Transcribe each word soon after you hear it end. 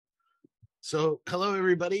So, hello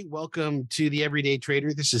everybody. Welcome to the Everyday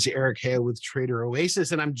Trader. This is Eric Hale with Trader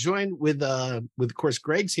Oasis, and I'm joined with of course,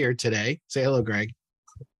 Greg's here today. Say hello, Greg.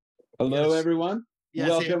 Hello, everyone. Yeah,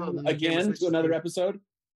 welcome again to another episode.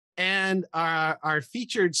 And our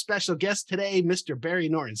featured special guest today, Mr. Barry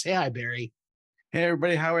Norton. Say hi, Barry. Hey,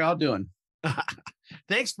 everybody. How are y'all doing?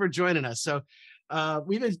 Thanks for joining us. So,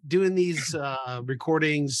 we've been doing these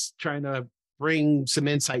recordings, trying to bring some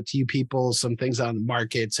insight to you people, some things on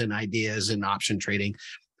markets and ideas and option trading.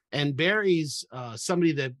 And Barry's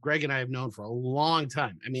somebody that Greg and I have known for a long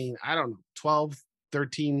time. I mean, I don't know, 12,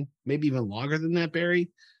 13, maybe even longer than that,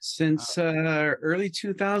 Barry. Since early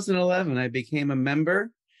 2011, I became a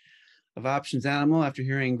member of Options Animal after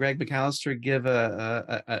hearing Greg McAllister give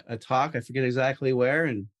a talk. I forget exactly where.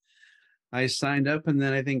 And I signed up. And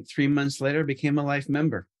then I think 3 months later, became a life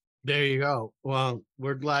member. There you go. Well,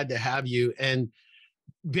 we're glad to have you. And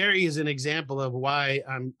Barry is an example of why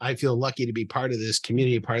I feel lucky to be part of this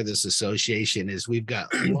community, part of this association. Is we've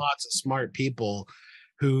got lots of smart people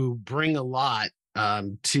who bring a lot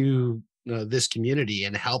to this community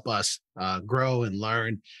and help us grow and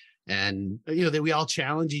learn. And, that we all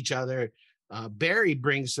challenge each other. Barry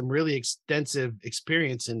brings some really extensive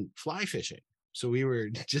experience in fly fishing. So we were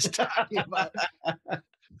just talking about...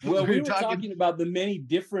 Well, we were talking about the many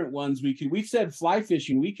different ones we said fly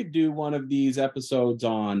fishing. We could do one of these episodes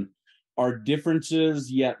on our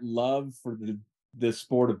differences yet love for the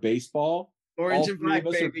sport of baseball. Orange All and three black, of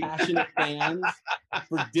us baby. are passionate fans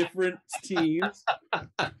for different teams.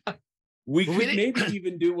 We could maybe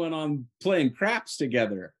even do one on playing craps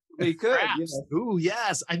together. We could. Craps. Ooh,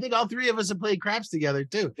 yes. I think all three of us have played craps together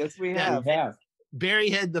too. Yes, we Yeah, have. we have. Barry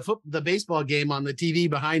had the baseball game on the TV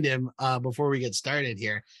behind him before we get started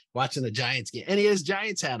here, watching the Giants game. And he has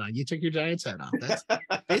Giants hat on. You took your Giants hat off. That's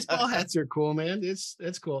baseball hats are cool, man.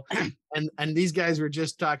 That's cool. And these guys were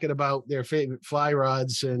just talking about their favorite fly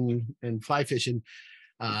rods and fly fishing.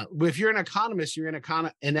 If you're an economist, you're in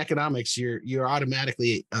economics, you're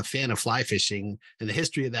automatically a fan of fly fishing. And the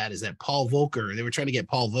history of that is that Paul Volcker, they were trying to get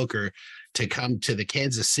Paul Volcker to come to the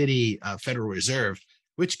Kansas City Federal Reserve,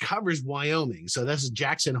 which covers Wyoming. So this is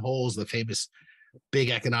Jackson Hole's, the famous big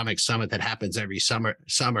economic summit that happens every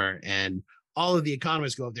summer. And all of the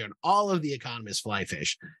economists go up there and all of the economists fly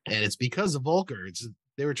fish. And it's because of Volcker.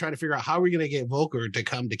 They were trying to figure out how we're going to get Volcker to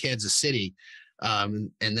come to Kansas City.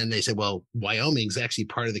 And then they said, well, Wyoming's actually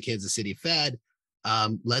part of the Kansas City Fed.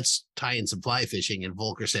 Let's tie in some fly fishing. And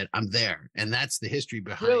Volcker said, I'm there. And that's the history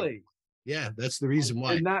behind it. Really? Yeah, that's the reason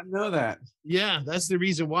why. I did not know that. Yeah, that's the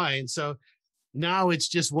reason why. And so now it's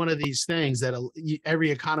just one of these things that every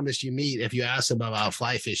economist you meet, if you ask them about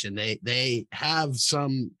fly fishing, they have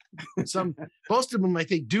some most of them I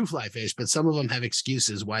think do fly fish, but some of them have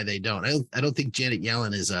excuses why they don't. I don't think Janet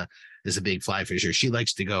Yellen is a big fly fisher. She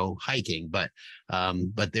likes to go hiking, but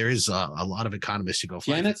there is a lot of economists who go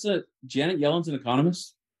fly fishing. Janet Yellen's an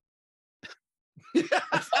economist.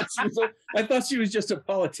 I thought she was just a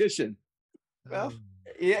politician. Well,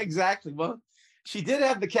 yeah, exactly. Well, she did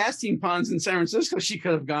have the casting ponds in San Francisco she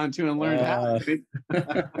could have gone to and learned how.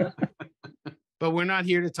 But we're not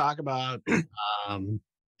here to talk about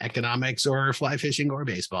economics or fly fishing or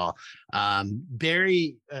baseball.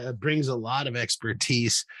 Barry brings a lot of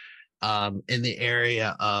expertise in the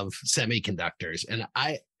area of semiconductors. And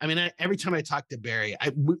I mean, every time I talk to Barry,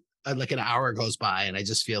 like an hour goes by and I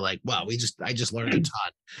just feel like, wow, I just learned a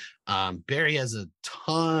ton. Barry has a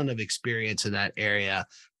ton of experience in that area.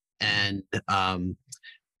 And,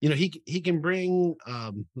 he can bring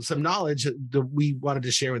some knowledge that we wanted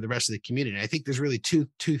to share with the rest of the community. I think there's really two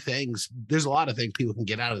things. There's a lot of things people can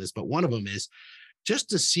get out of this, but one of them is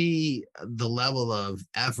just to see the level of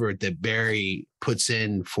effort that Barry puts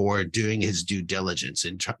in for doing his due diligence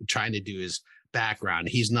and trying to do his background.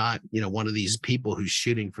 He's not, one of these people who's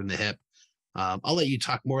shooting from the hip. I'll let you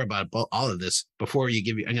talk more about all of this before I'm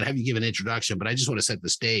going to have you give an introduction, but I just want to set the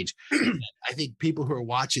stage. I think people who are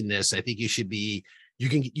watching this, I think you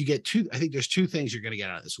get two. I think there's two things you're going to get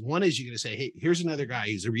out of this. One is you're going to say, hey, here's another guy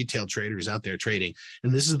who's a retail trader who's out there trading.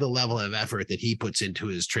 And this is the level of effort that he puts into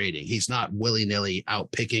his trading. He's not willy-nilly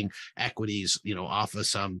out picking equities, off of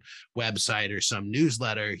some website or some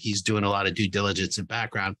newsletter. He's doing a lot of due diligence and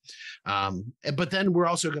background. But then we're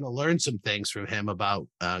also going to learn some things from him about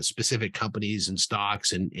specific companies and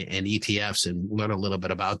stocks and ETFs and learn a little bit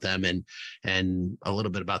about them and a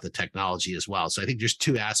little bit about the technology as well. So I think there's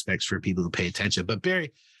two aspects for people to pay attention. But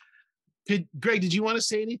Barry, Greg, did you want to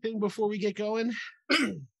say anything before we get going?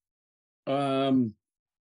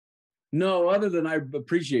 No, other than I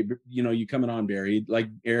appreciate, you coming on, Barry. Like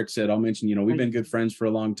Eric said, I'll mention, we've been good friends for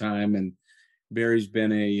a long time, and Barry's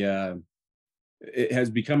been it has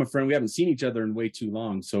become a friend. We haven't seen each other in way too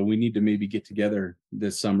long, so we need to maybe get together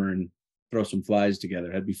this summer and throw some flies together.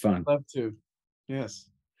 That'd be fun. Love to. Yes.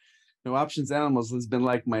 No, Options Animals has been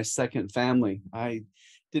like my second family. I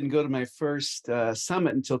didn't go to my first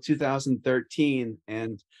summit until 2013,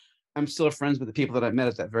 and I'm still friends with the people that I met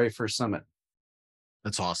at that very first summit.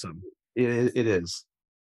 That's awesome. It is,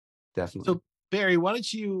 definitely. So Barry, why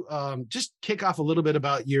don't you just kick off a little bit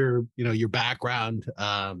about your background?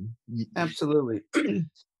 Absolutely.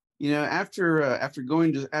 After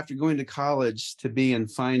going to college to be in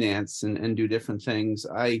finance and do different things,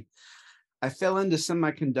 I fell into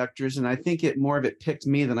semiconductors, and I think more of it picked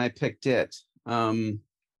me than I picked it. Come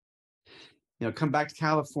back to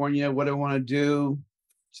California, what do I want to do?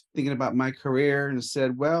 Thinking about my career, and I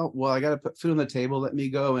said, well, I got to put food on the table. Let me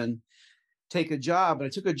go and take a job. And I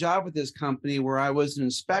took a job with this company where I was an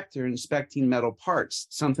inspector inspecting metal parts,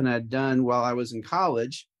 something I'd done while I was in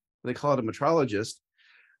college. They call it a metrologist,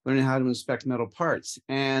 learning how to inspect metal parts.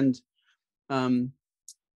 And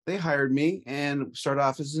they hired me and started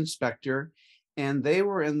off as an inspector. And they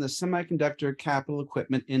were in the semiconductor capital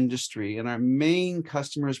equipment industry. And our main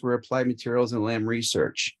customers were Applied Materials and Lam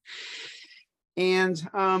Research. And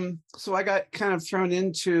so I got kind of thrown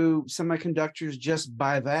into semiconductors just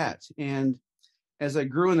by that. And as I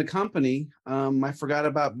grew in the company, I forgot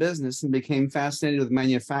about business and became fascinated with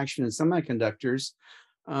manufacturing and semiconductors.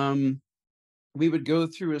 We would go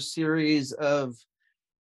through a series of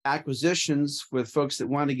acquisitions with folks that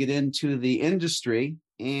want to get into the industry.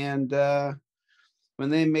 And when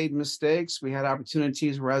they made mistakes, we had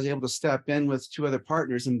opportunities where I was able to step in with two other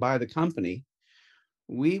partners and buy the company.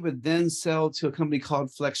 We would then sell to a company called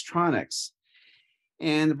Flextronics.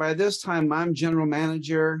 And by this time, I'm general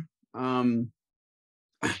manager. And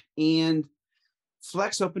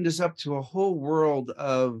Flex opened us up to a whole world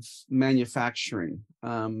of manufacturing.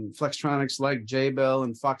 Flextronics, like Jabil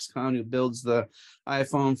and Foxconn, who builds the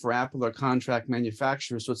iPhone for Apple, are contract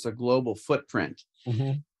manufacturers, so it's a global footprint.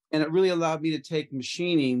 Mm-hmm. And it really allowed me to take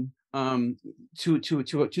machining to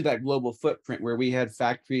that global footprint where we had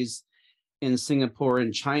factories in Singapore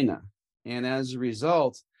and China. And as a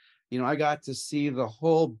result, I got to see the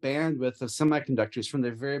whole bandwidth of semiconductors from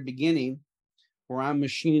the very beginning, where I'm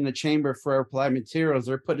machining the chamber for Applied Materials.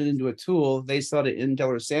 They're putting it into a tool. They sell to Intel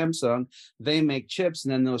or Samsung. They make chips,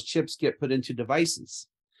 and then those chips get put into devices.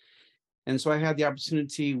 And so I had the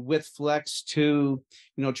opportunity with Flex to,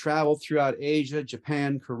 travel throughout Asia,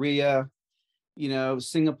 Japan, Korea,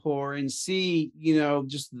 Singapore, and see,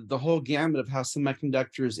 just the whole gamut of how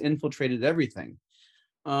semiconductors infiltrated everything.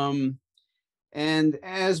 And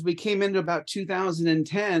as we came into about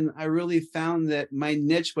 2010, I really found that my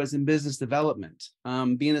niche was in business development,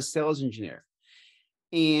 being a sales engineer,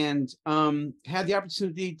 and had the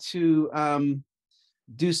opportunity to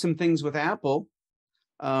do some things with Apple.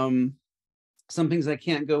 Some things I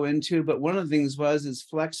can't go into, but one of the things is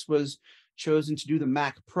Flex was chosen to do the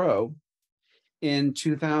Mac Pro in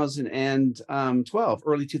 2012,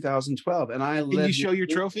 early 2012. And I led. Can you show your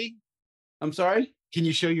trophy? I'm sorry? Can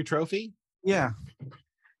you show your trophy? Yeah.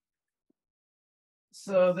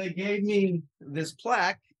 So they gave me this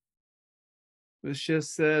plaque, which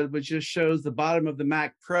just shows the bottom of the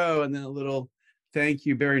Mac Pro, and then a little thank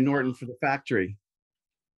you, Barry Norton, for the factory.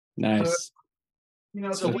 Nice.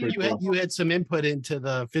 So you had some input into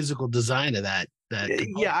the physical design of that.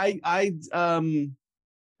 Yeah, I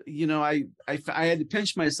had to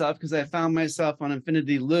pinch myself because I found myself on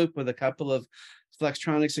Infinity Loop with a couple of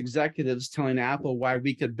Flextronics executives telling Apple why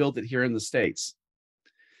we could build it here in the States.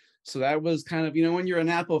 So that was kind of, when you're an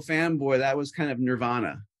Apple fanboy, that was kind of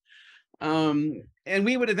nirvana. And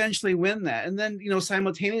we would eventually win that. And then,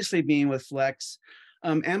 simultaneously being with Flex,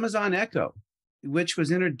 Amazon Echo, which was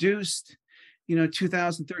introduced,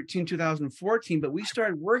 2013, 2014, but we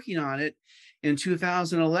started working on it in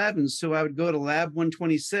 2011. So I would go to Lab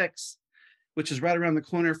 126, which is right around the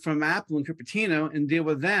corner from Apple in Cupertino, and deal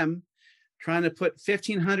with them, trying to put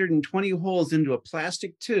 1,520 holes into a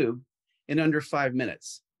plastic tube in under 5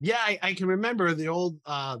 minutes. Yeah, I can remember the old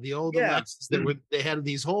Alexas that they had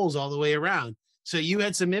these holes all the way around. So you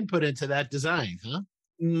had some input into that design, huh?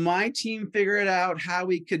 My team figured out how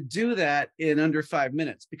we could do that in under 5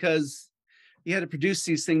 minutes, because you had to produce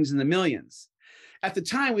these things in the millions. At the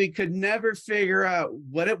time, we could never figure out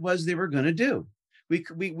what it was they were going to do. We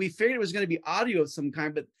figured it was going to be audio of some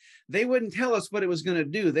kind, but they wouldn't tell us what it was going to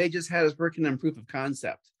do. They just had us working on proof of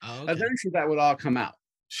concept. Oh, okay. Eventually, that would all come out.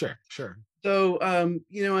 Sure. So,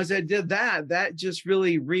 as I did that just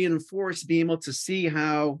really reinforced being able to see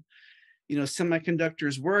how,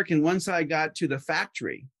 semiconductors work. And once I got to the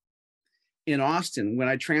factory in Austin. When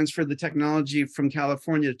I transferred the technology from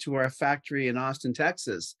California to our factory in Austin,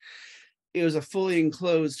 Texas, it was a fully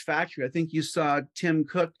enclosed factory. I think you saw Tim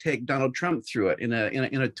Cook take Donald Trump through it in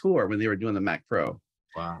a tour when they were doing the Mac Pro.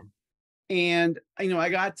 Wow. And, I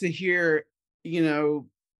got to hear, Intel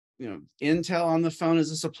on the phone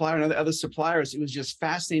as a supplier and other suppliers. It was just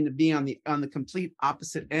fascinating to be on the complete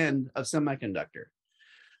opposite end of semiconductor.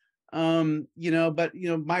 My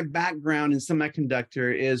background in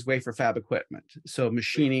semiconductor is wafer fab equipment. So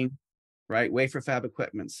machining, right? Wafer fab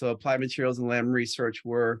equipment. So Applied Materials and Lam Research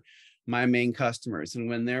were my main customers. And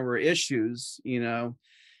when there were issues,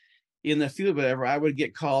 in the field, whatever, I would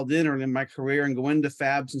get called in or in my career and go into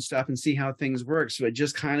fabs and stuff and see how things work. So it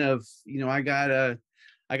just kind of, I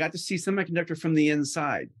got to see semiconductor from the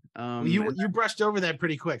inside. You brushed over that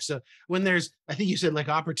pretty quick. So when there's, I think you said like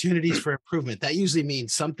opportunities for improvement, that usually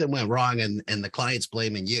means something went wrong and the client's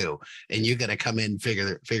blaming you, and you got to come in and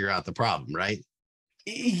figure out the problem, right?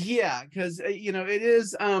 Yeah, because it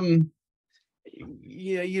is. One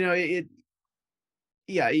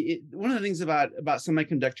of the things about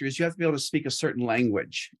semiconductor is you have to be able to speak a certain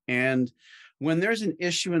language, and when there's an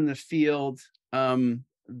issue in the field,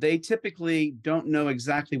 they typically don't know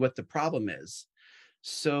exactly what the problem is.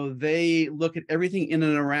 So they look at everything in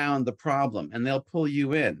and around the problem and they'll pull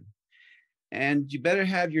you in. And you better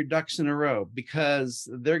have your ducks in a row, because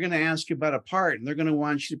they're going to ask you about a part and they're going to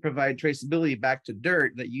want you to provide traceability back to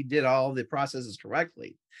dirt that you did all the processes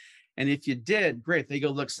correctly. And if you did, great, they go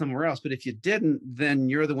look somewhere else. But if you didn't, then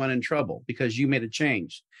you're the one in trouble because you made a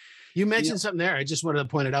change. You mentioned something there. I just wanted to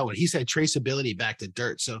point it out when he said traceability back to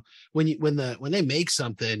dirt. So when they make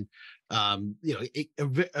something,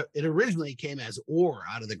 it originally came as ore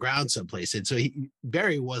out of the ground someplace. And so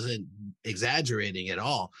Barry wasn't exaggerating at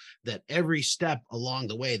all, that every step along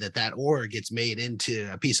the way that ore gets made into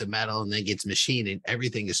a piece of metal and then gets machined and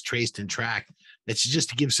everything is traced and tracked. It's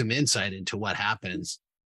just to give some insight into what happens.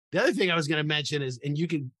 The other thing I was going to mention is, and you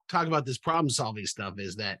can talk about this problem solving stuff,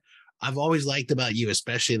 is that I've always liked about you,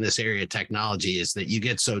 especially in this area of technology, is that you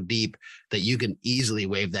get so deep that you can easily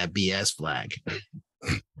wave that BS flag.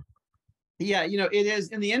 Yeah, it is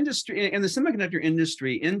in the industry, in the semiconductor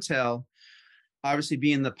industry, Intel obviously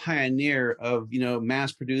being the pioneer of,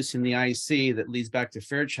 mass producing the IC that leads back to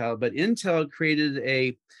Fairchild, but Intel created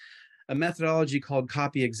a methodology called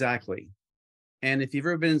copy exactly. And if you've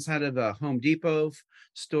ever been inside of a Home Depot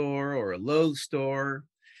store or a Lowe's store,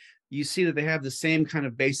 you see that they have the same kind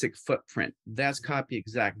of basic footprint. That's copy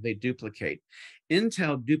exact. They duplicate.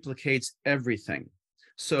 Intel duplicates everything.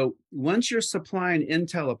 So once you're supplying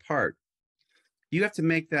Intel a part, you have to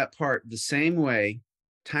make that part the same way,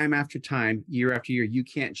 time after time, year after year. You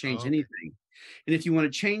can't change anything. And if you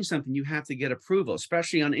want to change something, you have to get approval,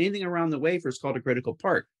 especially on anything around the wafer. It's called a critical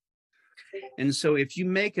part. And so if you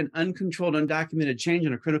make an uncontrolled, undocumented change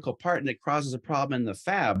in a critical part and it causes a problem in the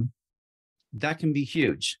fab, that can be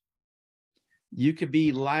huge. You could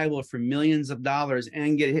be liable for millions of dollars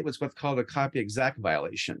and get hit with what's called a copy exact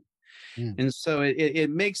violation. And so it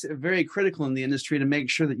makes it very critical in the industry to make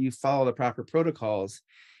sure that you follow the proper protocols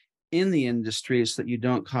in the industry so that you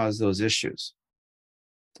don't cause those issues.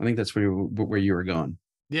 I think that's where you were going.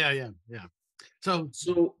 Yeah. So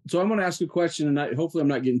I'm going to ask a question, and hopefully I'm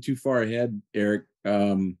not getting too far ahead, Eric,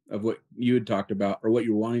 of what you had talked about or what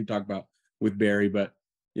you were wanting to talk about with Barry. But,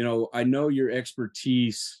 I know your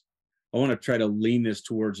expertise. I want to try to lean this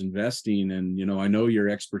towards investing. And, I know your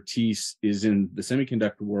expertise is in the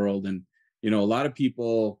semiconductor world. And, a lot of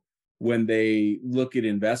people, when they look at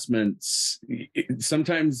investments,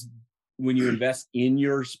 sometimes when you invest in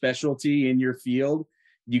your specialty, in your field,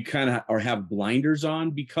 you kind of or have blinders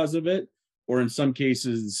on because of it. Or in some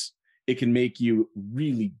cases, it can make you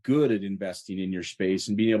really good at investing in your space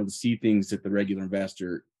and being able to see things that the regular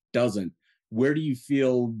investor doesn't. Where do you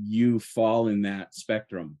feel you fall in that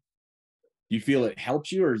spectrum? You feel it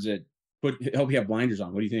helps you, or does it help you have blinders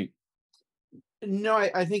on? What do you think? No,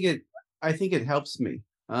 I think it helps me.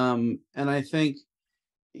 And I think,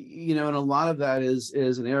 and a lot of that is,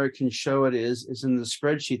 and Eric can show it, is in the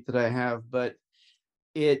spreadsheet that I have, but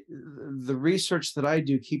the research that I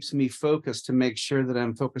do keeps me focused to make sure that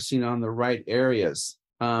I'm focusing on the right areas.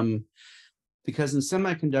 Because in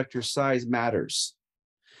semiconductor, size matters.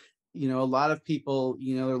 A lot of people,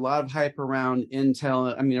 there's a lot of hype around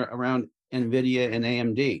Intel, around Nvidia and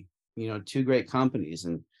AMD, two great companies.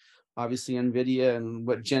 And obviously Nvidia and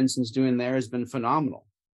what Jensen's doing there has been phenomenal.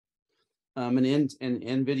 And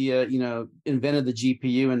Nvidia, invented the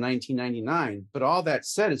GPU in 1999. But all that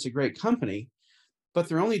said, it's a great company, but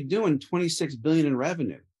they're only doing 26 billion in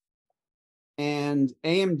revenue. And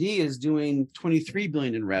AMD is doing 23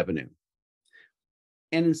 billion in revenue.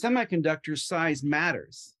 And in semiconductors, size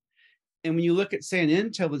matters. And when you look at, say, an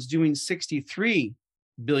Intel that's doing 63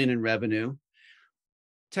 billion in revenue,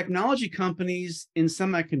 technology companies in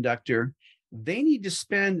semiconductor, they need to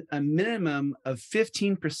spend a minimum of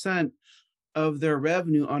 15% of their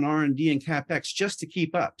revenue on R&D and CapEx just to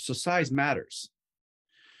keep up. So size matters.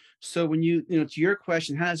 So when you know, to your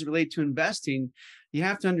question, how does it relate to investing? You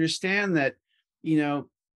have to understand that, you know,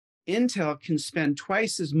 Intel can spend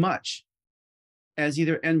twice as much as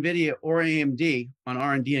either Nvidia or AMD on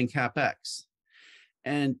R&D and CapEx.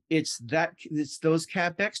 And it's those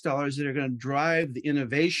CapEx dollars that are going to drive the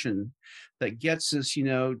innovation that gets us, you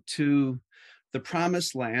know, to the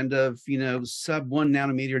promised land of, you know, sub 1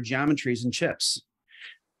 nanometer geometries and chips,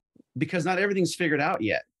 because not everything's figured out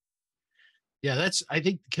yet. Yeah, that's, I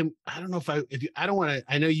think, I don't know I don't want to,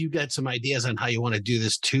 I know you got some ideas on how you want to do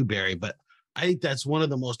this too, Barry, but I think that's one of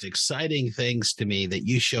the most exciting things to me that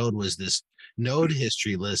you showed was this node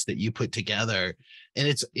history list that you put together. And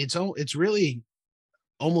it's really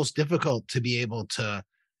almost difficult to be able to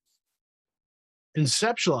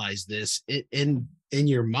conceptualize this in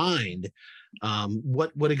your mind.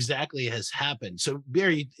 What exactly has happened? So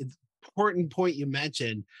Barry, important point you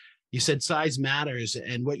mentioned, you said size matters,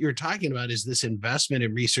 and what you're talking about is this investment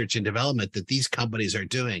in research and development that these companies are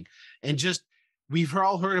doing. And just, we've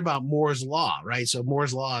all heard about Moore's law, right? So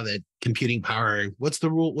Moore's law, that computing power, what's the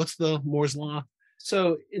rule? What's the Moore's law?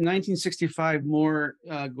 So in 1965,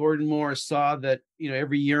 Gordon Moore saw that, you know,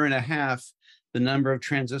 every year and a half, the number of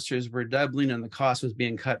transistors were doubling and the cost was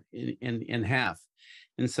being cut in half.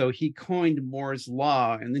 And so he coined Moore's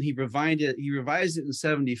law, and then he revised it in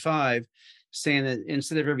 75, saying that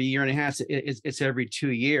instead of every year and a half, it's every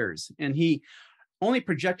 2 years. And he only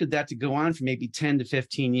projected that to go on for maybe 10 to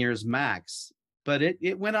 15 years max, but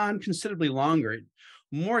it went on considerably longer.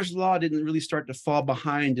 Moore's law didn't really start to fall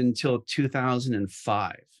behind until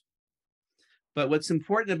 2005. But what's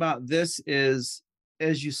important about this is,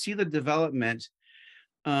 as you see the development,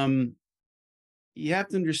 you have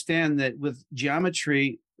to understand that with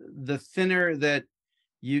geometry, the thinner that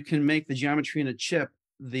you can make the geometry in a chip,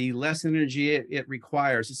 the less energy it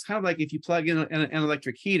requires. It's kind of like if you plug in an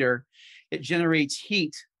electric heater, it generates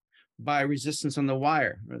heat by resistance on the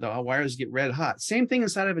wire, or the wires get red hot. Same thing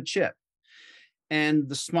inside of a chip. And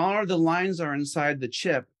the smaller the lines are inside the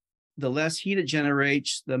chip, the less heat it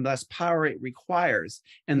generates, the less power it requires,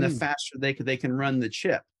 and the faster they can run the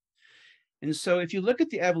chip. And so if you look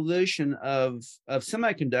at the evolution of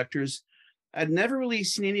semiconductors, I'd never really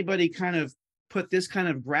seen anybody kind of put this kind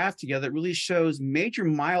of graph together. It really shows major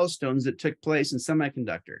milestones that took place in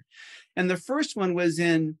semiconductor. And the first one was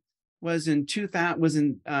in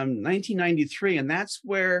 1993, and that's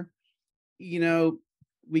where, you know,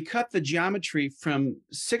 we cut the geometry from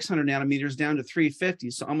 600 nanometers down to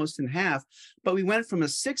 350, so almost in half. But we went from a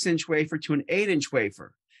 6-inch wafer to an 8-inch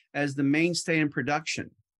wafer as the mainstay in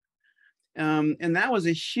production. And that was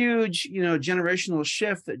a huge, you know, generational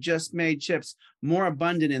shift that just made chips more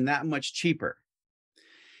abundant and that much cheaper.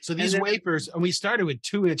 So these wafers, and we started with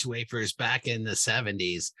 2-inch wafers back in the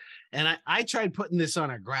 70s. And I tried putting this on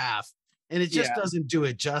a graph, and it just doesn't do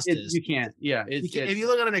it justice. You can't. Yeah. If you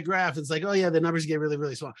look at a graph, it's like, oh yeah, the numbers get really,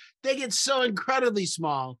 really small. They get so incredibly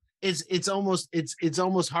small. It's almost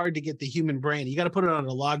hard to get the human brain. You got to put it on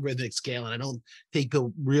a logarithmic scale. And I don't think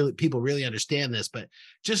people really understand this, but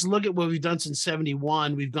just look at what we've done since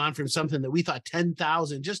 71. We've gone from something that we thought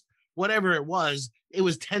 10,000, just whatever it was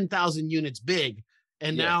 10,000 units big.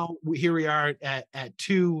 And now here we are at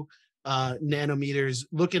 2 nanometers,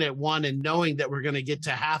 looking at 1 and knowing that we're going to get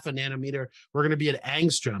to half a nanometer. We're going to be at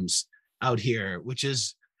angstroms out here, which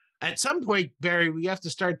is, at some point, Barry, we have to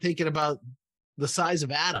start thinking about the size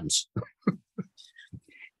of atoms.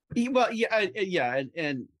 Well,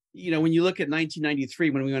 and you know, when you look at 1993,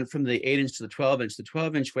 when we went from the 8-inch to the 12-inch, the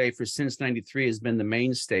 12-inch wafer since 93 has been the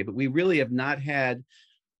mainstay, but we really have not had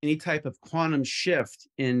any type of quantum shift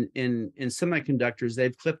in semiconductors.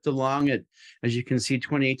 They've clipped along at, as you can see,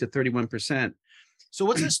 28 to 31%. So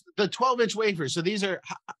what's this, the 12-inch wafer? So is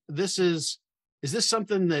this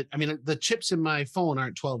something that, I mean, the chips in my phone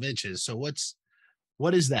aren't 12 inches. So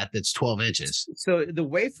what is that that's 12 inches? So the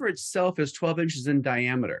wafer itself is 12 inches in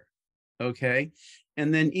diameter, okay?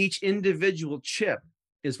 And then each individual chip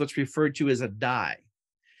is what's referred to as a die.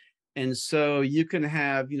 And so you can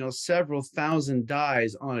have, you know, several thousand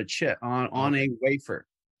dies on a chip, on a wafer.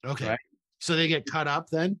 Okay. Right? So they get cut up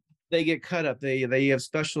then? They get cut up. They have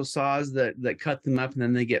special saws that cut them up, and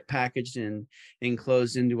then they get packaged and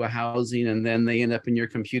enclosed into a housing, and then they end up in your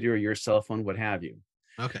computer or your cell phone, what have you.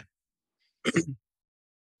 Okay.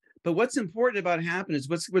 But what's important about happening is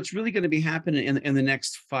what's really going to be happening in the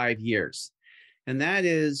next 5 years And that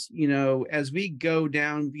is, as we go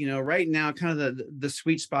down, right now, kind of the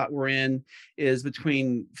sweet spot we're in is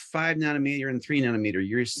between 5 nanometer and 3 nanometer.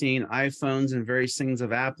 You're seeing iPhones and various things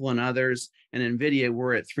of Apple and others, and Nvidia,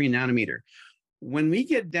 we're at 3 nanometer. When we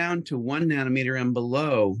get down to 1 nanometer and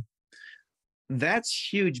below,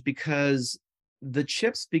 that's huge because the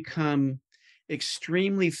chips become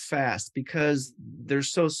extremely fast because they're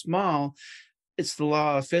so small. It's the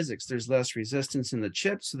law of physics. There's less resistance in the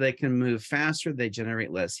chips, so they can move faster. They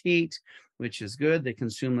generate less heat, which is good. They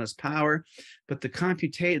consume less power, but the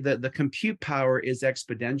compute power is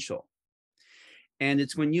exponential. And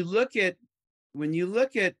it's when you look at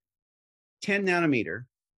 10 nanometer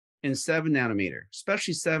and 7 nanometer,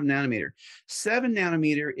 especially 7 nanometer. 7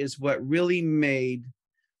 nanometer is what really made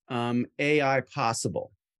AI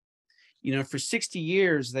possible. For 60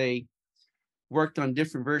 years, they worked on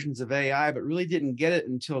different versions of AI, but really didn't get it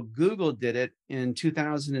until Google did it in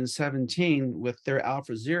 2017 with their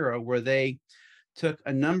AlphaZero, where they took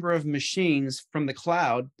a number of machines from the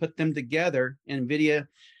cloud, put them together, NVIDIA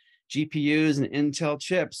GPUs and Intel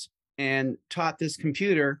chips, and taught this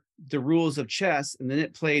computer the rules of chess. And then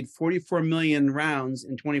it played 44 million rounds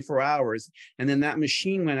in 24 hours. And then that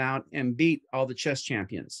machine went out and beat all the chess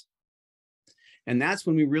champions. And that's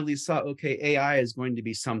when we really saw, okay, AI is going to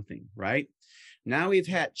be something, right? Now we've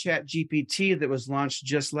had ChatGPT that was launched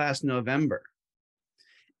just last November.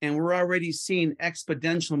 And we're already seeing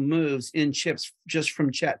exponential moves in chips just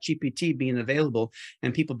from ChatGPT being available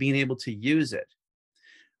and people being able to use it.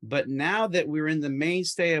 But now that we're in the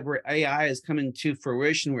mainstay of where AI is coming to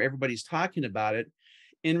fruition, where everybody's talking about it,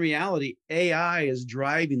 in reality, AI is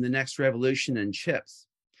driving the next revolution in chips.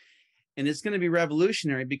 And it's going to be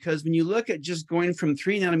revolutionary because when you look at just going from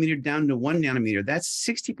 3 nanometer down to 1 nanometer, that's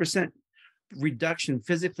 60% reduction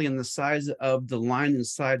physically in the size of the line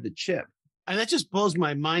inside the chip. And that just blows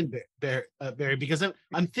my mind, Barry, because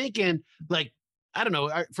I'm thinking, like, I don't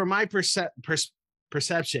know, from my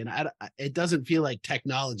perception, it doesn't feel like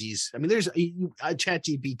technologies. I mean, there's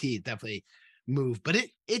ChatGPT definitely moved, but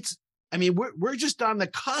it's. I mean, we're just on the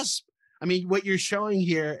cusp. I mean, what you're showing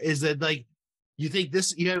here is that, like, you think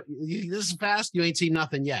this, this is fast, you ain't seen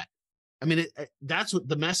nothing yet. I mean, that's what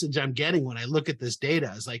the message I'm getting when I look at this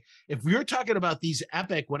data is, like, if we're talking about these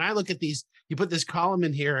epic, when I look at these, you put this column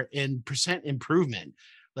in here in percent improvement,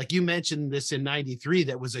 like you mentioned this in 93,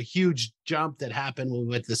 that was a huge jump that happened when we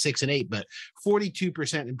went to the 6 and 8, but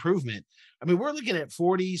 42% improvement. I mean, we're looking at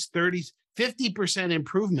 40s, 30s, 50%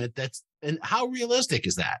 improvement. And how realistic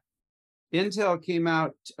is that? Intel came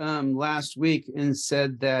out last week and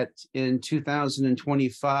said that in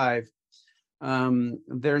 2025,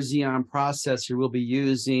 their Xeon processor will be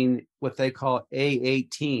using what they call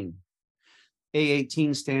A18.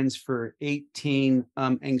 A18 stands for 18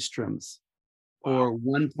 angstroms, or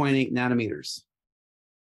 1.8 nanometers.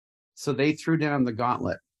 So they threw down the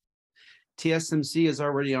gauntlet. TSMC is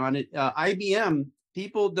already on it. IBM,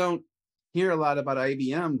 people don't hear a lot about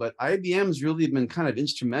IBM, but IBM's really been kind of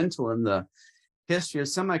instrumental in the history of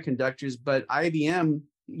semiconductors. But IBM,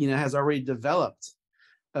 has already developed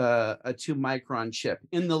a 2-micron chip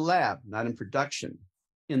in the lab, not in production,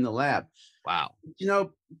 in the lab. Wow.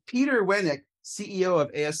 Peter Wenick, CEO of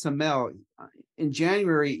ASML, in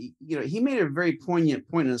January, he made a very poignant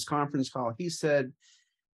point in his conference call. He said,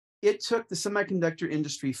 it took the semiconductor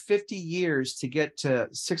industry 50 years to get to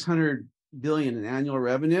 600 billion in annual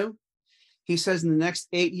revenue. He says in the next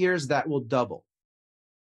 8 years, that will double.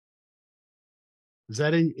 Is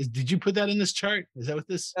that did you put that in this chart? Is that what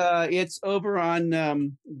this? It's over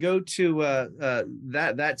on, go to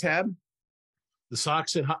that tab. The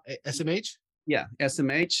SOXX and SMH? Yeah,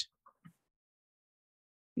 SMH.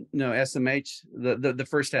 No, SMH, the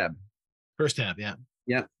first tab. First tab, yeah.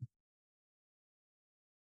 Yeah.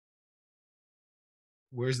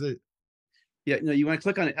 Where's the? Yeah, no, you want to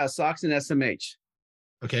click on SOXX and SMH.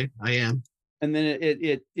 Okay, I am. And then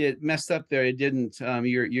it messed up there. It didn't.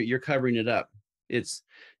 You're covering it up. It's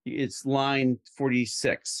line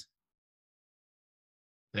 46.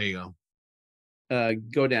 There you go.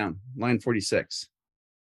 Go down, line 46.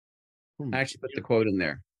 I actually put the quote in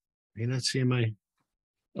there. You're not seeing my.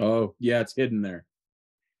 Oh, yeah, it's hidden there.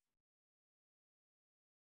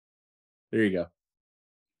 There you go.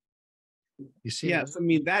 You see? Yeah, so, I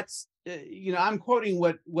mean, that's I'm quoting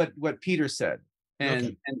what Peter said, and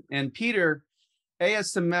Okay. and Peter,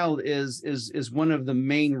 ASML is one of the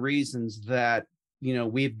main reasons that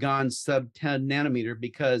we've gone sub 10 nanometer,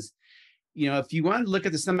 because if you want to look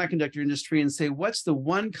at the semiconductor industry and say, what's the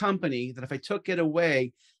one company that if I took it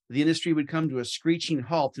away, the industry would come to a screeching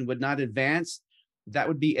halt and would not advance, that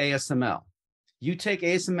would be ASML. You take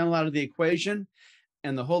ASML out of the equation,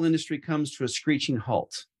 and the whole industry comes to a screeching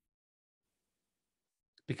halt.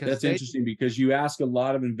 Because that's interesting, because you ask a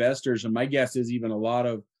lot of investors, and my guess is even a lot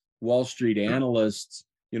of Wall Street analysts,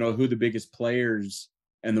 you know, who the biggest players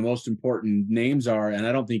and the most important names are, and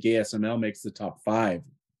I don't think ASML makes the top 5.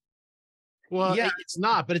 Well, yeah, it's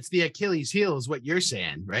not, but it's the Achilles heel is what you're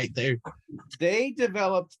saying, right there. They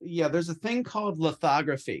developed, there's a thing called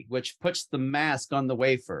lithography, which puts the mask on the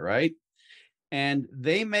wafer, right? And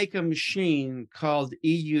they make a machine called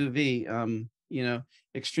EUV,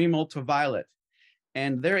 extreme ultraviolet,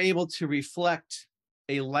 and they're able to reflect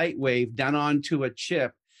a light wave down onto a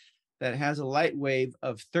chip that has a light wave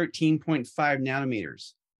of 13.5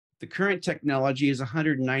 nanometers. The current technology is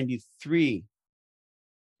 193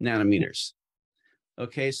 nanometers.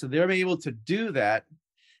 Okay, so they're able to do that.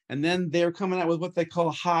 And then they're coming out with what they call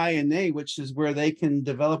high NA, which is where they can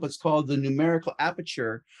develop what's called the numerical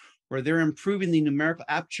aperture, where they're improving the numerical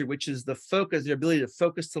aperture, which is the focus, the ability to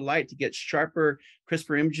focus the light to get sharper,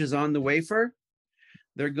 crisper images on the wafer.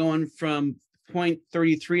 They're going from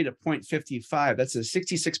 0.33 to 0.55. That's a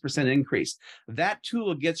 66% increase. That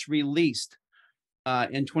tool gets released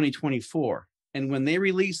in 2024. And when they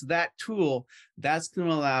release that tool, that's going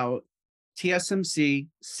to allow TSMC,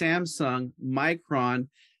 Samsung, Micron,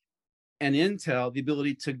 and Intel the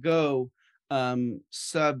ability to go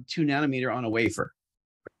sub 2 nanometer on a wafer.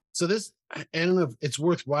 So this, I don't know if it's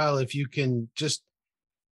worthwhile if you can just,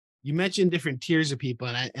 you mentioned different tiers of people,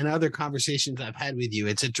 and other conversations I've had with you,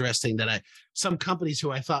 it's interesting that some companies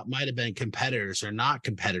who I thought might have been competitors are not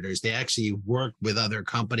competitors. They actually work with other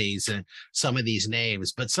companies and some of these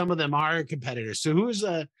names, but some of them are competitors. So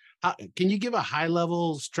can you give a high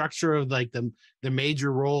level structure of like the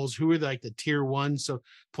major roles? Who are like the tier 1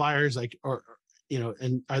 suppliers, and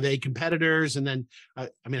are they competitors? And then,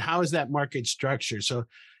 how is that market structured? So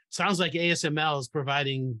sounds like ASML is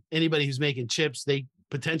providing anybody who's making chips, they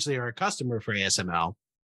potentially are a customer for ASML.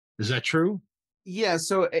 Is that true? Yeah.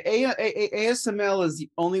 So ASML is the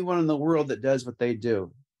only one in the world that does what they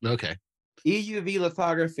do. Okay. EUV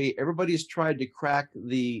lithography, everybody's tried to crack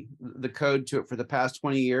the code to it for the past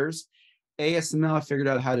 20 years. ASML figured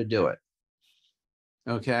out how to do it.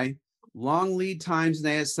 Okay. Long lead times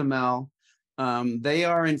in ASML. They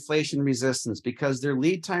are inflation resistance because their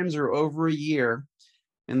lead times are over a year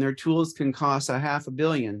and their tools can cost $500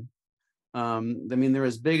 million. They're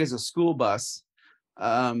as big as a school bus.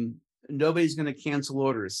 Nobody's going to cancel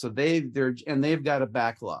orders. So they've got a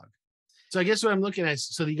backlog. So I guess what I'm looking at,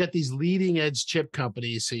 so you got these leading edge chip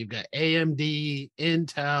companies. So you've got AMD,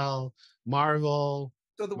 Intel, Marvel.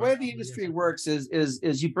 So the way the industry works is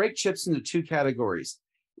you break chips into 2 categories,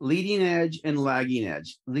 leading edge and lagging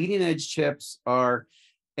edge. Leading edge chips are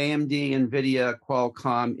AMD, Nvidia,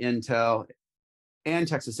 Qualcomm, Intel, and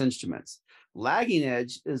Texas Instruments. Lagging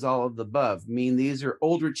edge is all of the above. These are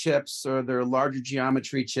older chips or they're larger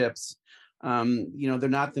geometry chips. They're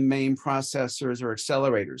not the main processors or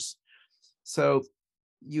accelerators. So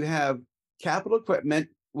you have capital equipment,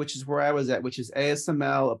 which is where I was at, which is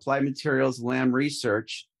ASML, Applied Materials, Lam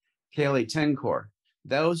Research, KLA-Tencor.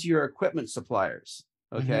 Those are your equipment suppliers,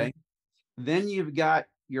 okay? Mm-hmm. Then you've got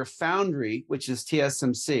your foundry, which is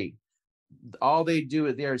TSMC. All they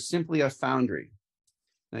do, they are simply a foundry.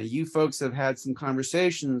 Now, you folks have had some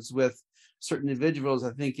conversations with certain individuals.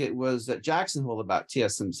 I think it was at Jackson Hole about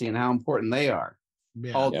TSMC and how important they are.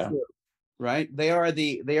 Yeah. All true, right? They are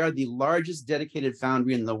the largest dedicated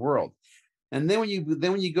foundry in the world. And then when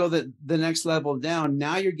you go the next level down,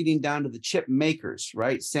 now you're getting down to the chip makers,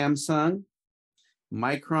 right? Samsung,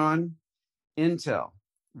 Micron, Intel.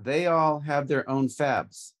 They all have their own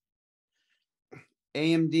fabs.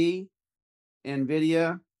 AMD,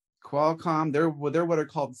 Nvidia, Qualcomm, they're what are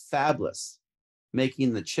called fabless,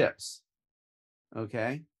 making the chips,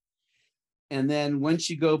 okay? And then once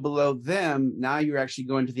you go below them, now you're actually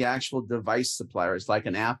going to the actual device suppliers like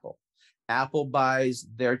an Apple. Apple buys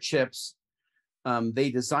their chips.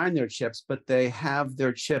 They design their chips, but they have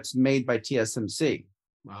their chips made by TSMC.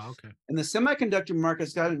 Wow, okay. And the semiconductor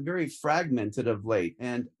market's gotten very fragmented of late.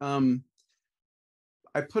 And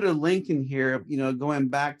I put a link in here, going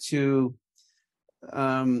back to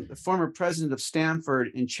the former president of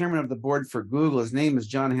Stanford and chairman of the board for Google. His name is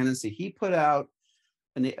John Hennessy. He put out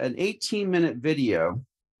an 18-minute video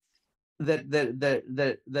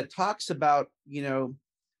that talks about,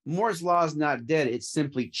 Moore's law is not dead; it's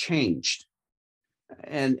simply changed.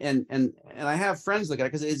 And I have friends look at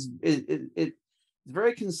it because it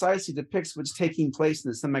very concisely depicts what's taking place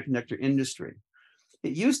in the semiconductor industry.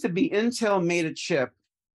 It used to be Intel made a chip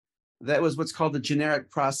that was what's called a generic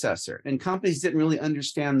processor, and companies didn't really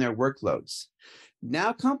understand their workloads.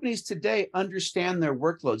 Now companies today understand their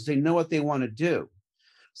workloads. They know what they want to do.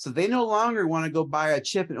 So they no longer want to go buy a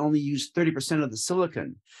chip and only use 30% of the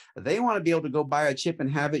silicon. They want to be able to go buy a chip and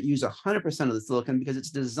have it use 100% of the silicon because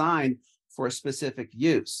it's designed for a specific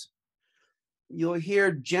use. You'll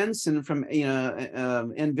hear Jensen from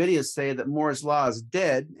Nvidia say that Moore's law is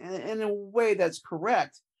dead, and in a way that's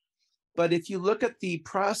correct. But if you look at the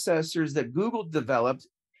processors that Google developed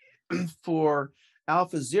for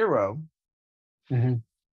AlphaZero,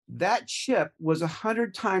 that chip was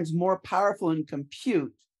 100 times more powerful in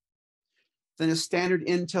compute than a standard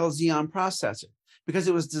Intel Xeon processor because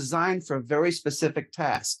it was designed for a very specific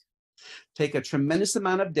task. Take a tremendous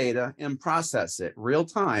amount of data and process it real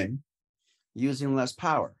time using less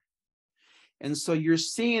power. And so you're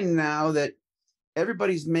seeing now that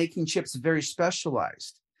everybody's making chips very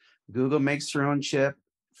specialized. Google makes their own chip.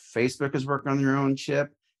 Facebook is working on their own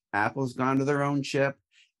chip. Apple's gone to their own chip.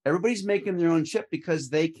 Everybody's making their own chip because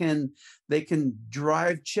they can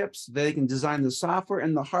drive chips. They can design the software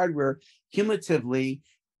and the hardware cumulatively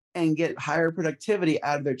and get higher productivity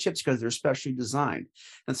out of their chips because they're specially designed.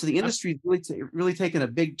 And so the industry really taken a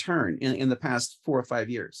big turn in the past 4 or 5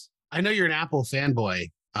 years. I know you're an Apple fanboy.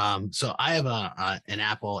 So I have an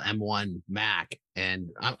Apple M1 Mac, and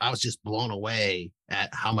I was just blown away at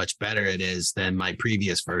how much better it is than my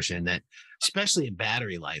previous version, that especially in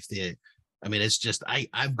battery life. It's just,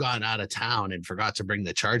 I've gone out of town and forgot to bring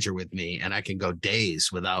the charger with me, and I can go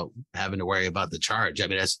days without having to worry about the charge. I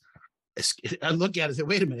mean, I look at it and say,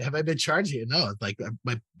 wait a minute, have I been charging it? No, it's like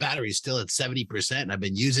my battery's still at 70% and I've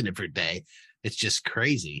been using it for a day. It's just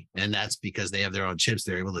crazy. And that's because they have their own chips.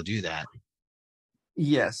 They're able to do that.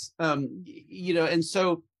 Yes. And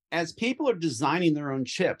so as people are designing their own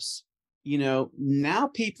chips, now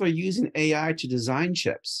people are using AI to design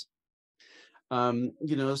chips.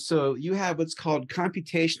 So you have what's called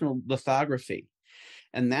computational lithography,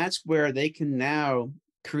 and that's where they can now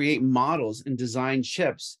create models and design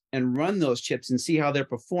chips and run those chips and see how they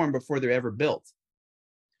perform before they're ever built.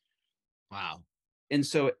 Wow. And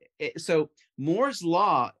so Moore's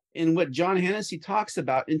law, in what John Hennessy talks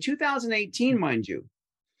about in 2018, mind you,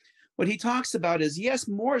 what he talks about is, yes,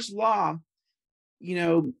 Moore's law,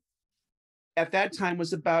 at that time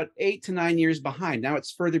was about 8 to 9 years behind. Now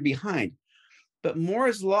it's further behind. But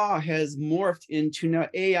Moore's law has morphed into, now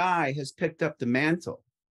AI has picked up the mantle.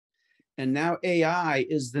 And now AI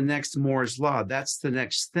is the next Moore's law. That's the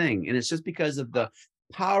next thing. And it's just because of the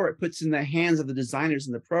power it puts in the hands of the designers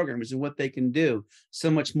and the programmers and what they can do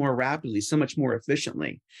so much more rapidly, so much more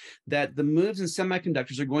efficiently, that the moves in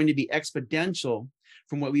semiconductors are going to be exponential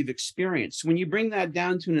from what we've experienced. When you bring that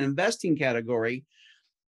down to an investing category,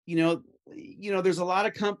 there's a lot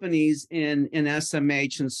of companies in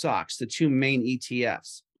SMH and SOXX, the two main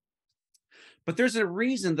ETFs. But there's a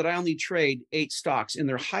reason that I only trade 8 stocks, and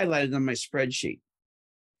they're highlighted on my spreadsheet.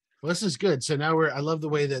 Well, this is good. So now I love the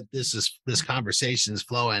way that this conversation is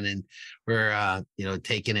flowing, and we're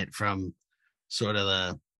taking it from sort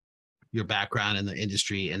of your background in the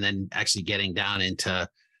industry, and then actually getting down into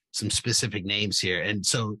some specific names here. And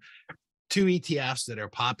so 2 ETFs that are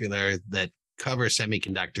popular that cover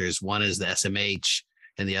semiconductors, one is the SMH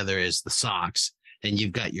and the other is the SOXX. And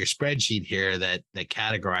you've got your spreadsheet here that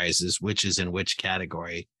categorizes which is in which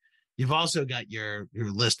category. You've also got your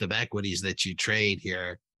list of equities that you trade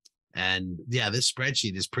here. And yeah, this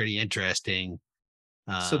spreadsheet is pretty interesting.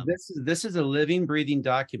 So this is a living, breathing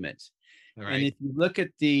document. Right. And if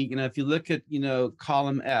you look at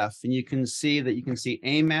column F, and you can see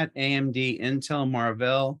AMAT, AMD, Intel,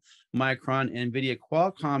 MRVL, Micron, Nvidia,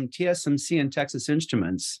 Qualcomm, TSMC, and Texas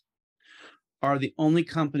Instruments are the only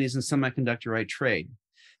companies in semiconductor I trade.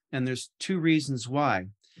 And there's 2 reasons why.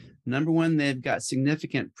 Number one, they've got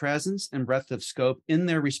significant presence and breadth of scope in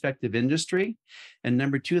their respective industry. And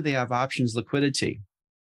number 2, they have options liquidity.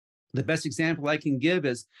 The best example I can give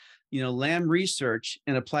is, Lam Research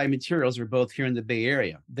and Applied Materials are both here in the Bay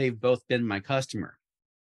Area. They've both been my customer.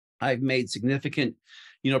 I've made significant,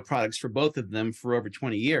 products for both of them for over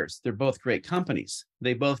 20 years. They're both great companies.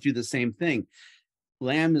 They both do the same thing.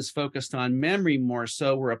 Lam is focused on memory more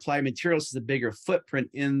so, where Applied Materials is a bigger footprint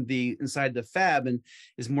inside the fab and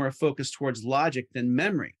is more focused towards logic than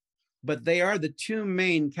memory. But they are the 2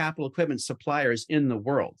 main capital equipment suppliers in the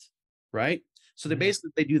world, right? So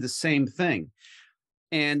they do the same thing.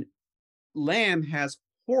 And Lam has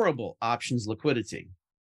horrible options liquidity,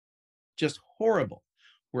 just horrible,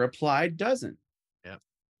 where Applied doesn't.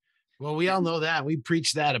 Well, we all know that. We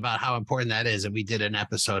preach that about how important that is. And we did an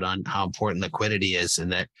episode on how important liquidity is.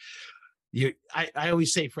 And that I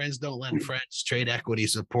always say friends don't let friends trade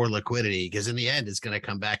equities with poor liquidity, because in the end, it's going to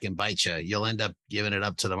come back and bite you. You'll end up giving it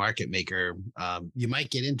up to the market maker. You might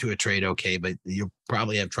get into a trade okay, but you'll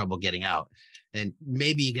probably have trouble getting out. and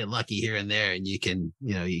maybe you get lucky here and there and you can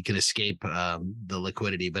escape the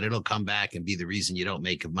liquidity, but it'll come back and be the reason you don't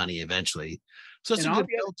make money eventually. So it's a good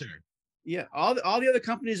filter. Yeah, all the other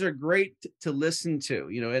companies are great to listen to,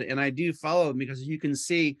 and I do follow them because you can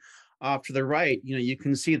see off to the right, you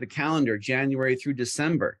can see the calendar January through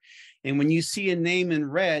December. And when you see a name in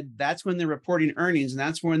red, that's when they're reporting earnings, and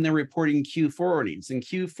that's when they're reporting Q4 earnings. And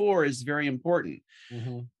Q4 is very important.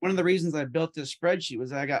 Mm-hmm. One of the reasons I built this spreadsheet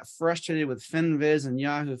was I got frustrated with FinViz and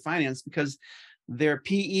Yahoo Finance because their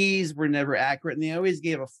PEs were never accurate, and they always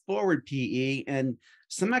gave a forward PE. And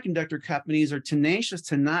semiconductor companies are tenacious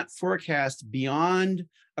to not forecast beyond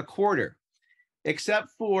a quarter, except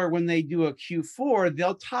for when they do a Q4,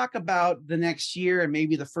 they'll talk about the next year and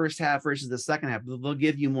maybe the first half versus the second half. They'll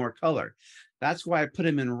give you more color. That's why I put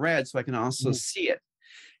them in red so I can also see it.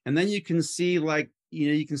 And then you can see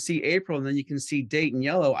you can see April, and then you can see date in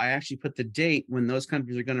yellow. I actually put the date when those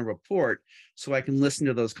companies are going to report so I can listen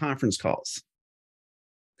to those conference calls.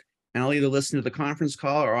 And I'll either listen to the conference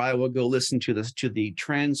call or I will go listen to the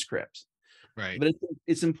transcript. Right. But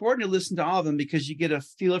it's important to listen to all of them because you get a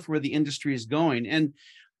feel for where the industry is going. And,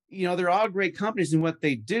 they're all great companies in what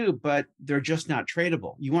they do, but they're just not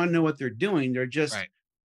tradable. You want to know what they're doing. They're just, right.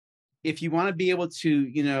 If you want to be able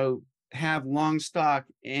to, have long stock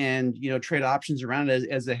and, trade options around it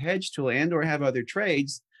as a hedge tool and or have other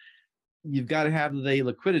trades, you've got to have the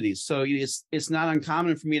liquidity. So it's not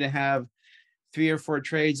uncommon for me to have 3 or 4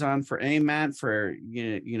 trades on for AMAT, for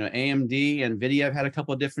AMD, Nvidia. I've had a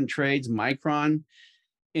couple of different trades. Micron,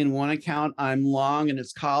 in one account, I'm long in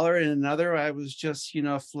its collar. In another, I was just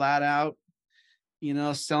flat out,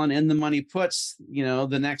 selling in the money puts,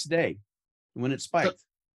 the next day when it spiked.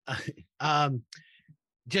 So,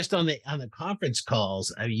 just on the conference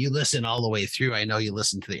calls, I mean, you listen all the way through. I know you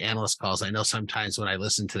listen to the analyst calls. I know sometimes when I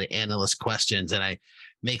listen to the analyst questions, and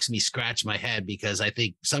makes me scratch my head because I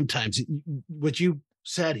think sometimes what you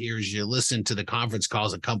said here is you listen to the conference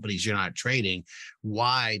calls of companies you're not trading.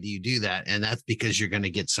 Why do you do that? And that's because you're going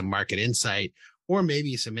to get some market insight or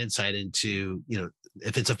maybe some insight into,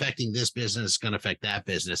 if it's affecting this business, it's going to affect that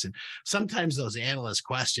business. And sometimes those analyst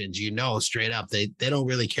questions, straight up, they don't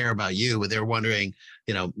really care about you, but they're wondering,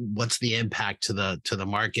 what's the impact to the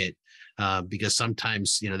market? Because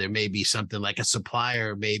sometimes, there may be something like a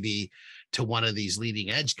supplier, maybe to one of these leading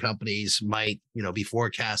edge companies might, be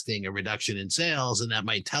forecasting a reduction in sales. And that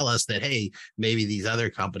might tell us that, hey, maybe these other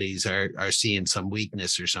companies are seeing some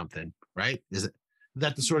weakness or something, right? Is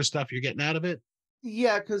that the sort of stuff you're getting out of it?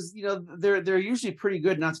 Yeah, because they're usually pretty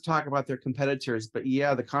good not to talk about their competitors, but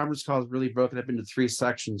yeah, the conference call is really broken up into 3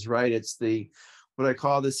 sections, right? It's what I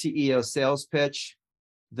call the CEO sales pitch,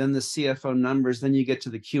 then the CFO numbers, then you get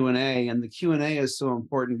to the Q&A, and the Q&A is so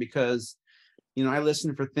important because I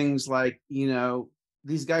listen for things like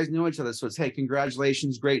these guys know each other, so it's, hey,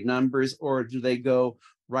 congratulations, great numbers, or do they go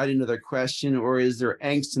right into their question, or is there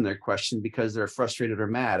angst in their question because they're frustrated or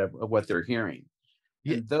mad of what they're hearing?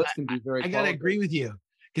 Yeah, and those can be very. I got to agree with you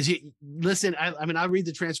because you listen. I mean, I'll read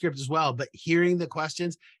the transcript as well, but hearing the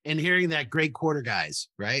questions and hearing that great quarter guys,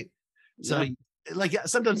 right? So,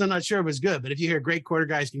 sometimes I'm not sure it was good, but if you hear great quarter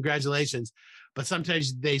guys, congratulations. But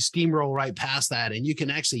sometimes they steamroll right past that, and you can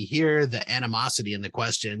actually hear the animosity in the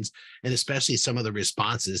questions, and especially some of the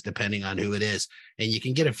responses, depending on who it is, and you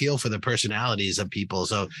can get a feel for the personalities of people.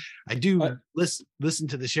 So, I do listen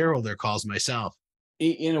to the shareholder calls myself.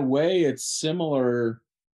 In a way, it's similar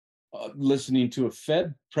listening to a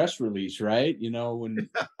Fed press release, right? When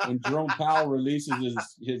Jerome Powell releases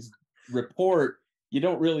his report, you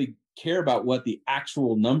don't really care about what the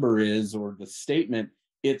actual number is or the statement.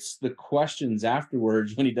 It's the questions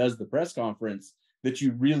afterwards when he does the press conference that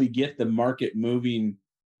you really get the market moving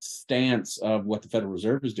stance of what the Federal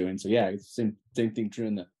Reserve is doing. So yeah, it's the same thing true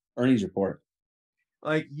in the earnings report.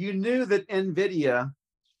 Like, you knew that Nvidia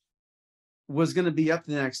was going to be up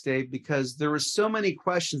the next day because there were so many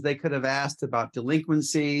questions they could have asked about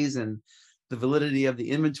delinquencies and the validity of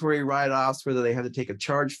the inventory write-offs, whether they had to take a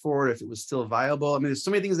charge for it, if it was still viable. I mean, there's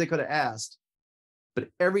so many things they could have asked, but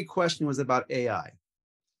every question was about AI.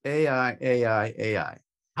 How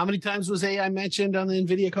many times was AI mentioned on the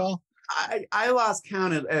Nvidia call? I lost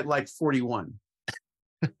count at like 41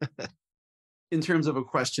 in terms of a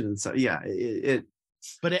question. And so, yeah,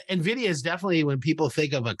 But Nvidia is definitely, when people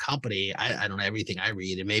think of a company, I don't know everything I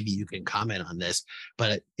read, and maybe you can comment on this,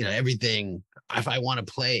 but everything, if I want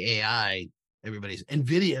to play AI, everybody's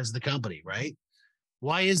Nvidia is the company, right?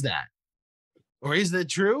 Why is that? Or is that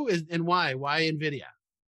true? And why? Why Nvidia?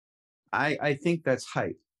 I think that's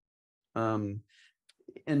hype.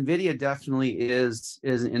 Nvidia definitely is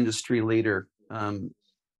an industry leader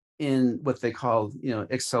in what they call,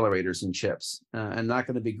 accelerators and chips. I'm not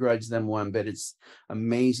going to begrudge them one bit. It's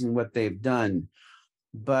amazing what they've done.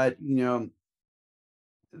 But,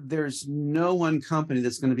 there's no one company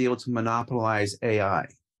that's going to be able to monopolize AI.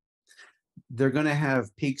 They're going to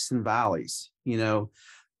have peaks and valleys,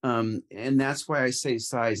 and that's why I say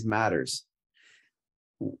size matters.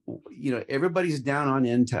 Everybody's down on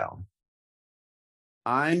Intel.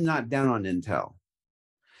 I'm not down on Intel.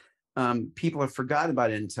 People have forgotten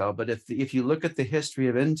about Intel, but if you look at the history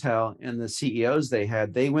of Intel and the CEOs they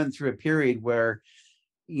had, they went through a period where,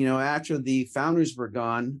 after the founders were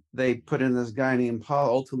gone, they put in this guy named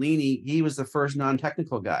Paul Otellini. He was the first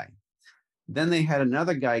non-technical guy. Then they had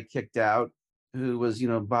another guy kicked out who was,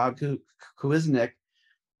 Bob Kuznick,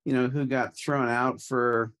 who got thrown out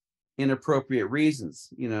for inappropriate reasons,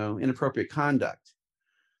 inappropriate conduct.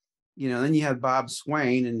 Then you had Bob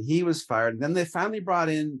Swain, and he was fired. Then they finally brought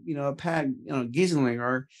in, Pat,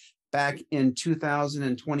 Gieslinger back in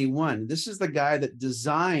 2021. This is the guy that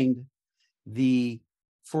designed the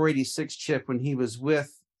 486 chip when he was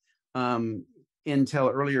with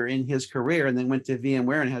Intel earlier in his career, and then went to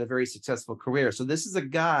VMware and had a very successful career. So this is a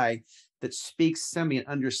guy that speaks semi and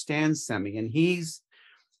understands semi, and he's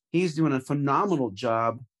doing a phenomenal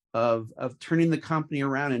job of turning the company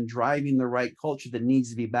around and driving the right culture that needs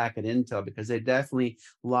to be back at Intel, because they definitely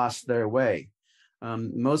lost their way.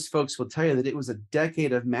 Most folks will tell you that it was a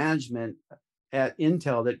decade of management at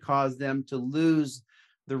Intel that caused them to lose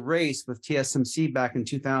the race with TSMC back in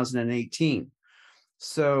 2018.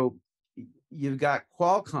 So you've got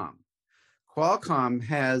Qualcomm. Qualcomm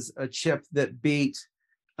has a chip that beat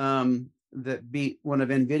one of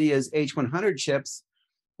NVIDIA's H100 chips.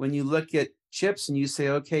 When you look at chips and you say,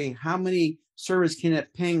 okay, how many servers can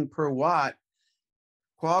it ping per watt?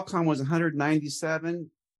 Qualcomm was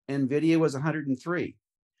 197, NVIDIA was 103.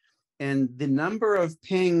 And the number of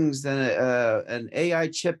pings that an AI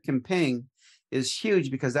chip can ping is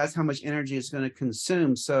huge, because that's how much energy it's going to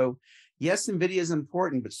consume. So yes, NVIDIA is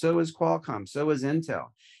important, but so is Qualcomm, so is Intel.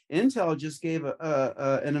 Intel just gave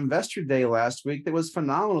an investor day last week that was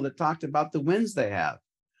phenomenal, that talked about the wins they have.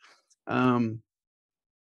 I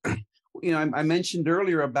mentioned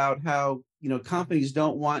earlier about how, companies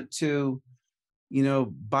don't want to,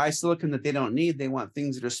 buy silicon that they don't need. They want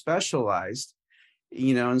things that are specialized,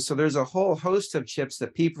 and so there's a whole host of chips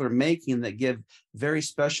that people are making that give very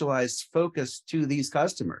specialized focus to these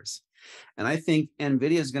customers. And I think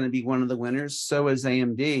NVIDIA is going to be one of the winners. So is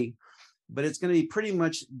AMD, but it's going to be pretty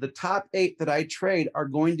much the top 8 that I trade are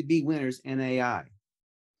going to be winners in AI.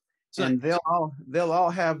 So, and they'll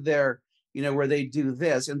all have their, where they do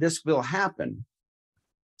this, and this will happen.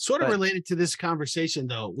 Sort of related to this conversation,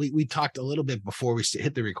 though, we talked a little bit before we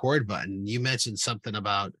hit the record button. You mentioned something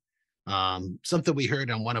about something we heard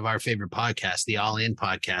on one of our favorite podcasts, the All In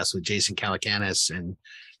podcast with Jason Calacanis and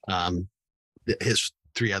his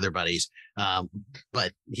 3 other buddies.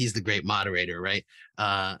 But he's the great moderator, right?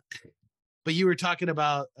 But you were talking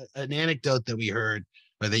about an anecdote that we heard,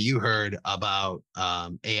 or that you heard, about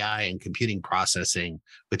AI and computing processing,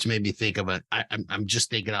 which made me think of I'm just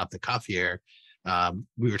thinking off the cuff here.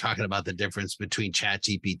 We were talking about the difference between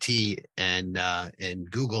ChatGPT and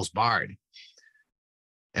Google's Bard.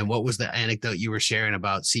 And what was the anecdote you were sharing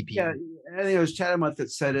about CPU? Yeah, I think it was Chatham that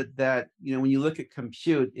said it, that, when you look at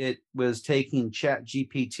compute, it was taking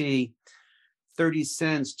ChatGPT 30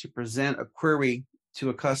 cents to present a query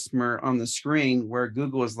to a customer on the screen, where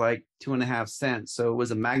Google was like 2.5 cents. So it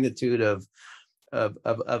was a magnitude of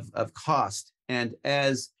cost. And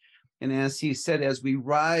as he said, as we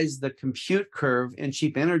rise the compute curve and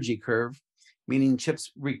cheap energy curve, meaning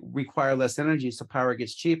chips require less energy, so power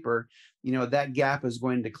gets cheaper, that gap is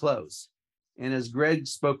going to close. And as Greg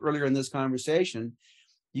spoke earlier in this conversation,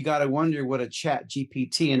 you got to wonder what a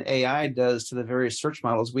ChatGPT and AI does to the various search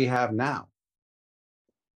models we have now.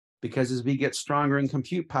 Because as we get stronger in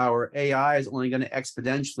compute power, AI is only going to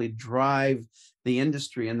exponentially drive the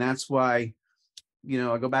industry. And that's why,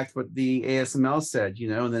 I go back to what the ASML said,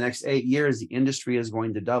 in the next 8 years, the industry is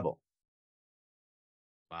going to double.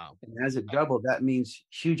 Wow. And as it doubled, that means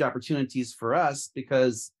huge opportunities for us,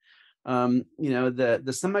 because, the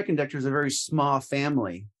semiconductor is a very small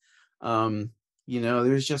family.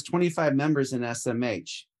 There's just 25 members in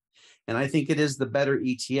SMH. And I think it is the better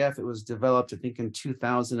ETF. It was developed, I think, in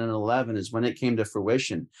 2011 is when it came to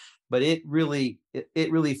fruition. But it really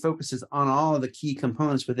focuses on all of the key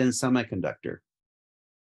components within semiconductor.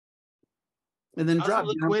 And then drop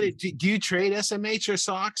liquidity. Do you trade SMH or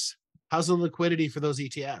SOXX? How's the liquidity for those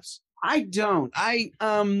ETFs? I don't. I've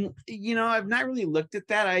not really looked at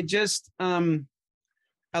that. I just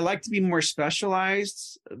I like to be more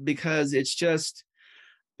specialized, because it's just,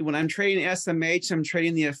 when I'm trading SMH, I'm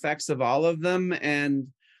trading the effects of all of them. And,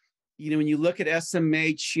 when you look at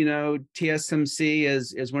SMH, TSMC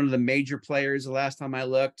is one of the major players the last time I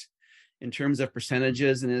looked in terms of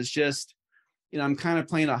percentages. And it's just, I'm kind of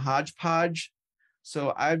playing a hodgepodge.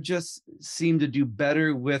 So I've just seemed to do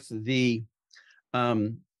better with the,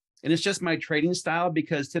 and it's just my trading style,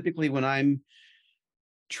 because typically when I'm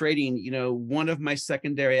trading, one of my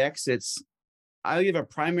secondary exits, I either a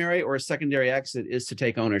primary or a secondary exit is to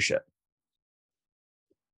take ownership.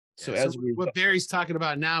 So what Barry's talking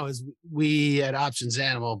about now is we at Options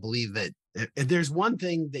Animal believe that if there's one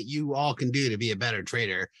thing that you all can do to be a better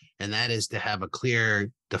trader, and that is to have a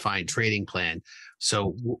clear, defined trading plan.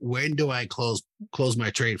 So when do I close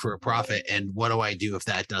my trade for a profit, and what do I do if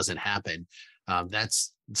that doesn't happen?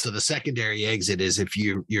 So the secondary exit is if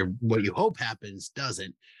you're what you hope happens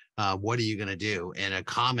doesn't. What are you going to do? And a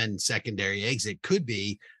common secondary exit could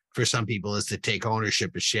be, for some people, is to take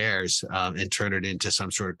ownership of shares and turn it into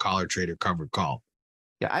some sort of collar trade or covered call.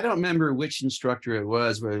 Yeah, I don't remember which instructor it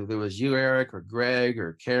was, whether it was you, Eric, or Greg,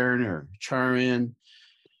 or Karen, or Charin.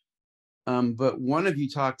 But one of you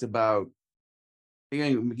talked about,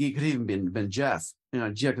 again, it could even been Jeff.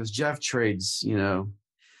 Jeff, because Jeff trades,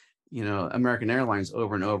 American Airlines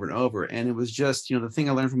over and over and over. And it was just, the thing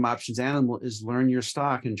I learned from Options Animal is learn your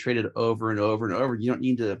stock and trade it over and over and over. You don't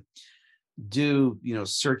need to do,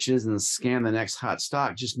 searches and scan the next hot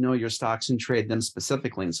stock. Just know your stocks and trade them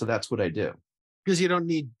specifically. And so that's what I do. Because you don't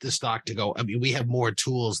need the stock to go. I mean, we have more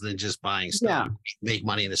tools than just buying stock. Yeah. Make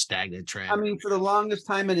money in a stagnant trend. I mean, for the longest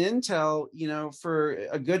time in Intel, for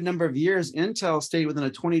a good number of years, Intel stayed within a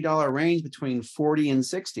 $20 range between 40 and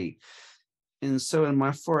 60. And so in my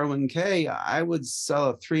 401k, I would sell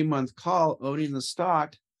a 3-month call owning the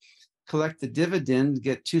stock, collect the dividend,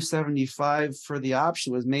 get $275 for the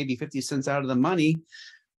option, was maybe 50 cents out of the money.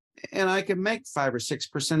 And I could make 5 or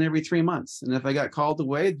 6% every 3 months. And if I got called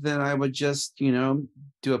away, then I would just, do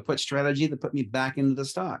a put strategy to put me back into the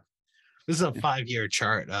stock. This is a 5-year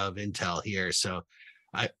chart of Intel here. So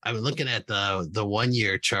I'm looking at the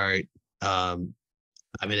 1-year chart.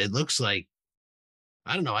 It looks like,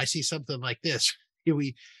 I don't know, I see something like this.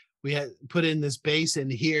 We had put in this base in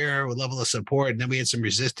here with level of support, and then we had some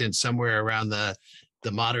resistance somewhere around the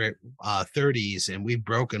moderate 30s, and we've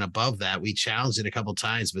broken above that. We challenged it a couple of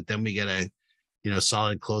times, but then we get a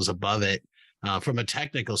solid close above it. From a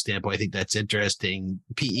technical standpoint, I think that's interesting.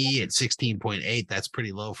 PE at 16.8, that's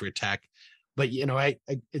pretty low for tech. But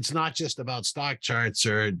it's not just about stock charts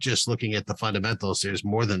or just looking at the fundamentals. There's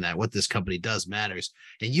more than that. What this company does matters.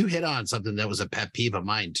 And you hit on something that was a pet peeve of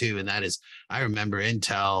mine too, and that is, I remember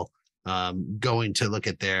Intel going to look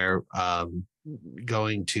at their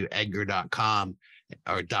going to edgar.com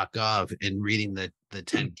or .gov and reading the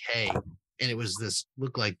 10K, and it was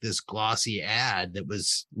looked like this glossy ad that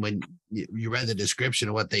was, when you read the description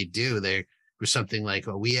of what they do, there was something like,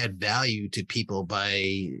 we add value to people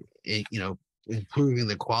by improving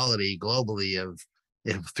the quality globally of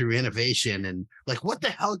through innovation. And like, what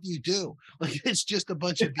the hell do you do? Like, it's just a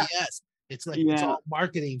bunch of BS. It's like, it's all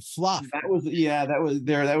marketing fluff. That was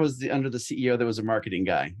under the CEO, there was a marketing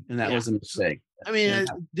guy, and that was a mistake. I mean,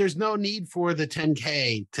 there's no need for the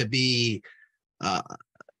 10K to be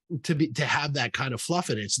to have that kind of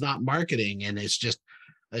fluff in it. It's not marketing, and it's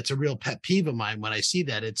a real pet peeve of mine when I see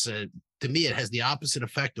that. To me, it has the opposite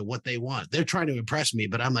effect of what they want. They're trying to impress me,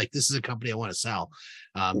 but I'm like, this is a company I want to sell.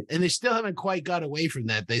 And they still haven't quite got away from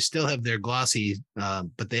that. They still have their glossy,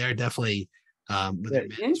 but they are definitely.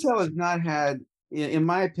 Intel has not had, in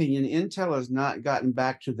my opinion, Intel has not gotten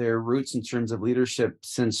back to their roots in terms of leadership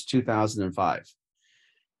since 2005.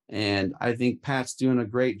 And I think Pat's doing a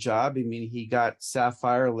great job. I mean, he got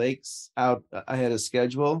Sapphire Lakes out ahead of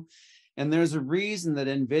schedule. And there's a reason that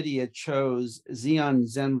Nvidia chose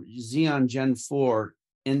Xeon Gen 4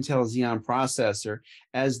 Intel Xeon processor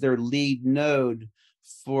as their lead node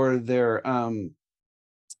for their H100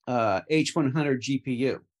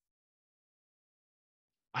 GPU.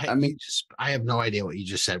 I have no idea what you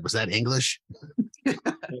just said. Was that English?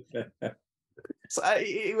 So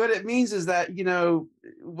what it means is that,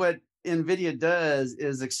 what NVIDIA does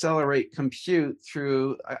is accelerate compute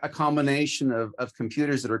through a combination of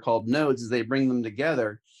computers that are called nodes. As they bring them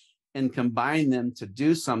together and combine them to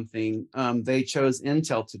do something, they chose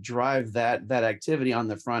Intel to drive that activity on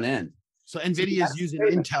the front end. So NVIDIA is using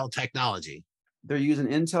Intel technology. They're using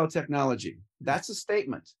Intel technology. That's a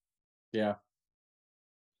statement. Yeah.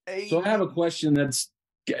 So I have a question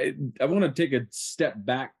I want to take a step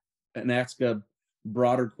back and ask a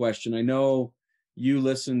broader question. I know you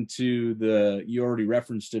listened to you already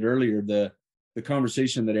referenced it earlier, the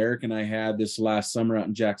conversation that Eric and I had this last summer out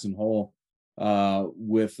in Jackson Hole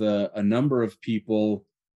with a number of people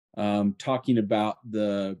talking about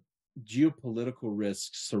the geopolitical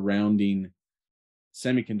risks surrounding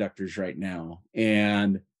semiconductors right now.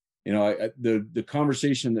 And the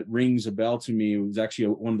conversation that rings a bell to me was actually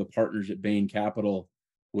one of the partners at Bain Capital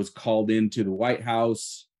was called into the White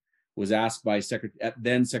House, was asked by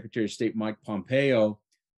then Secretary of State Mike Pompeo,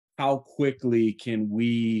 how quickly can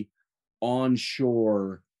we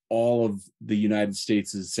onshore all of the United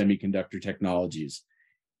States' semiconductor technologies?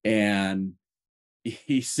 And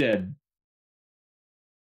he said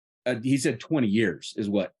 20 years is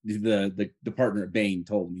what the partner at Bain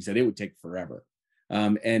told him. He said it would take forever.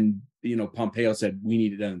 And Pompeo said we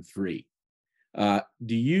need it done in 3.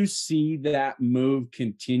 Do you see that move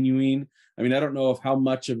continuing? I mean, I don't know how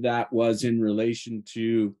much of that was in relation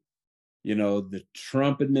to, the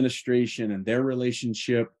Trump administration and their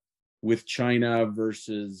relationship with China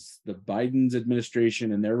versus the Biden's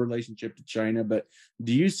administration and their relationship to China. But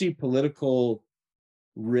do you see political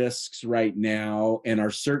risks right now? And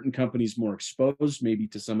are certain companies more exposed maybe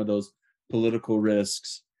to some of those political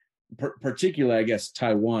risks? Particularly, I guess,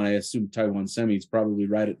 Taiwan. I assume Taiwan Semi is probably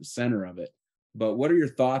right at the center of it. But what are your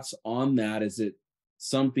thoughts on that? Is it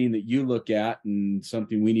something that you look at and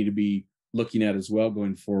something we need to be looking at as well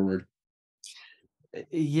going forward?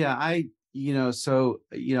 Yeah, I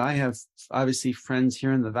have obviously friends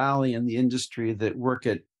here in the Valley in the industry that work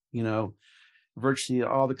at, virtually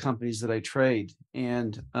all the companies that I trade.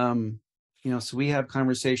 And, so we have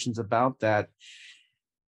conversations about that,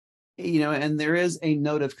 and there is a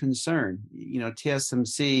note of concern.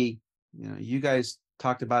 TSMC, you guys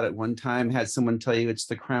talked about it one time, had someone tell you it's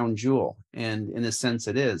the crown jewel. And in a sense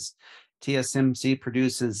it is. TSMC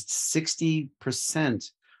produces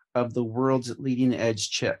 60% of the world's leading edge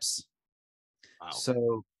chips. Wow.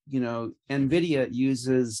 So, Nvidia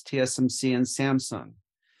uses TSMC and Samsung.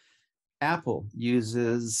 Apple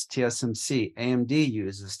uses TSMC. AMD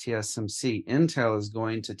uses TSMC. Intel is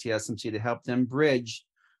going to TSMC to help them bridge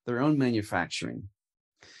their own manufacturing.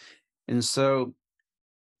 And so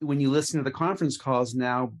when you listen to the conference calls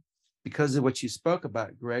now, because of what you spoke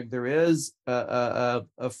about, Greg, there is a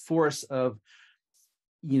force of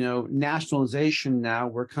nationalization now,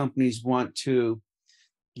 where companies want to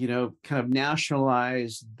kind of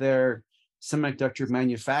nationalize their semiconductor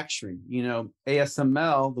manufacturing.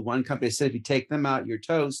 ASML, the one company said if you take them out, you're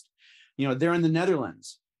toast. They're in the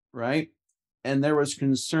Netherlands, right? And there was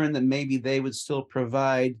concern that maybe they would still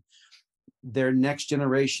provide their next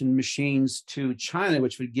generation machines to China,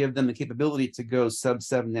 which would give them the capability to go sub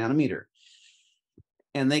 7 nanometer.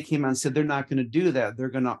 And they came out and said they're not going to do that. They're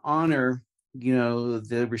going to honor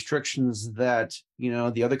the restrictions that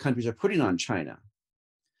the other countries are putting on China.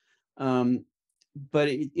 But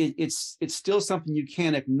it's still something you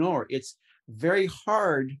can't ignore. It's very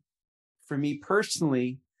hard for me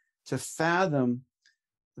personally to fathom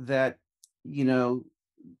that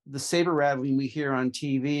the saber rattling we hear on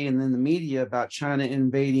TV and then the media about China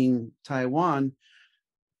invading Taiwan,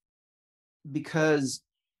 because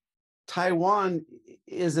Taiwan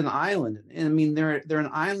is an island. And I mean, they're an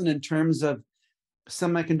island in terms of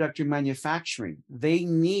semiconductor manufacturing. They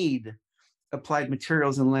need applied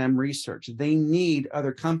materials and Lam research. They need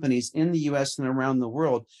other companies in the US and around the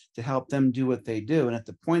world to help them do what they do. And at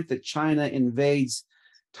the point that China invades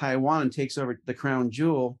Taiwan and takes over the crown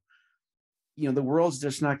jewel, the world's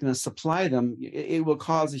just not going to supply them. It will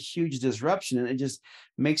cause a huge disruption. And it just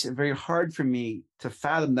makes it very hard for me to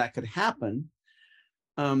fathom that could happen.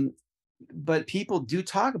 But people do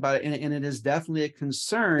talk about it, and it is definitely a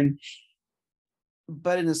concern.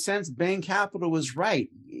 But in a sense, Bain Capital was right.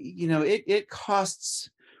 It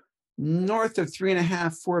costs north of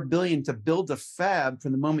 $3.5–4 billion to build a fab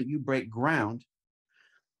from the moment you break ground.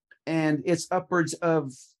 And it's upwards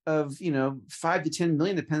of $5 to $10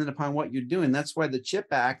 million, depending upon what you're doing. That's why the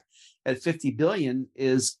CHIP Act at $50 billion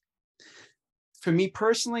is, for me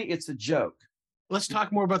personally, it's a joke. Let's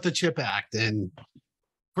talk more about the CHIP Act. And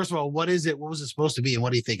first of all, what is it? What was it supposed to be? And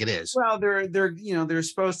what do you think it is? Well, they're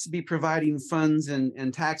supposed to be providing funds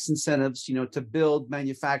and tax incentives, to build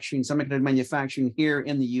manufacturing, semiconductor manufacturing here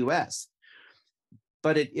in the U.S.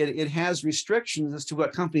 But it has restrictions as to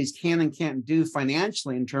what companies can and can't do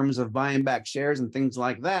financially in terms of buying back shares and things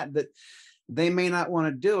like that they may not want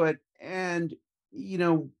to do it. And,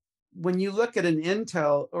 when you look at an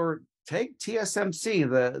Intel, or take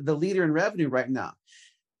TSMC, the leader in revenue right now,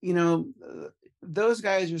 those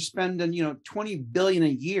guys are spending, $20 billion a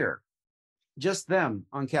year, just them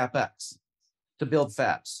on CapEx to build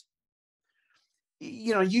fabs.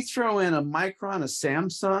 You throw in a Micron, a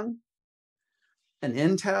Samsung, an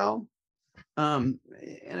Intel, and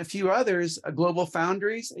a few others, a Global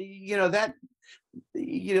Foundries,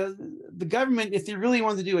 the government, if they really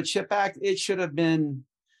wanted to do a CHIP Act, it should have been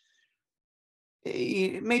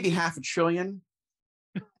maybe $500 billion.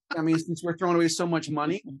 I mean, since we're throwing away so much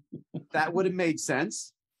money, that would have made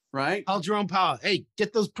sense, right? Call Jerome Powell. Hey,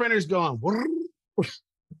 get those printers going.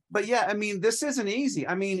 But yeah, I mean, this isn't easy.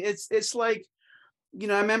 I mean, it's like,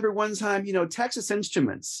 I remember one time, Texas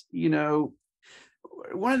Instruments,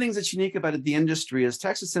 one of the things that's unique about the industry is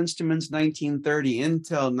Texas Instruments 1930,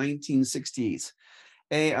 Intel 1960s,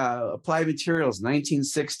 Applied Materials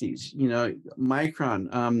 1960s, Micron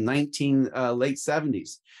late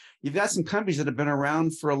 70s. You've got some companies that have been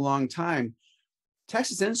around for a long time.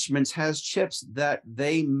 Texas Instruments has chips that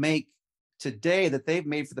they make today that they've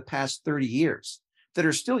made for the past 30 years that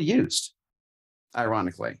are still used,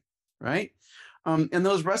 ironically, right? And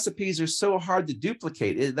those recipes are so hard to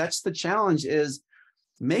duplicate. That's the challenge, is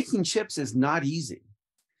making chips is not easy.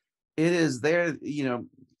 It is there,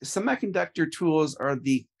 semiconductor tools are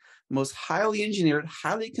the most highly engineered,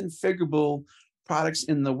 highly configurable products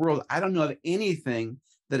in the world. I don't know of anything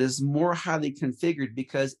that is more highly configured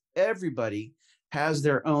because everybody has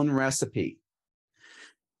their own recipe.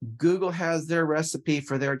 Google has their recipe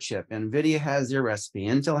for their chip. Nvidia has their recipe.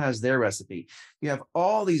 Intel has their recipe. You have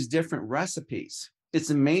all these different recipes. It's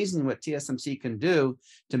amazing what TSMC can do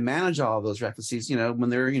to manage all of those recipes, when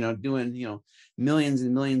they're, doing, millions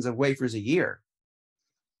and millions of wafers a year.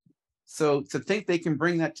 So to think they can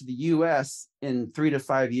bring that to the US in 3 to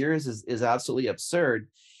 5 years is absolutely absurd.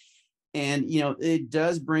 And, it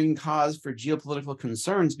does bring cause for geopolitical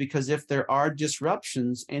concerns, because if there are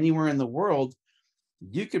disruptions anywhere in the world,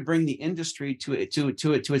 you could bring the industry to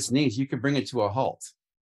its knees. You could bring it to a halt.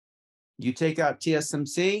 You take out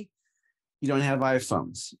TSMC, you don't have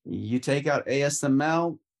iPhones. You take out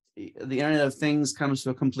ASML, the Internet of Things comes to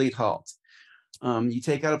a complete halt. You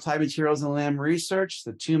take out Applied Materials and Lam Research,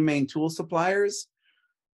 the two main tool suppliers,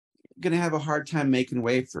 you're going to have a hard time making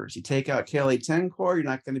wafers. You take out KLA-Tencor, you're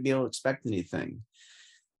not going to be able to expect anything.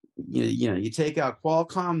 You take out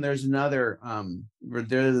Qualcomm, there's another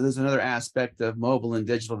there's another aspect of mobile and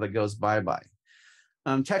digital that goes bye-bye.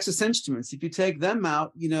 Texas Instruments, if you take them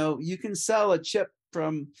out, you can sell a chip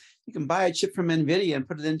you can buy a chip from Nvidia and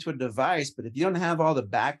put it into a device, but if you don't have all the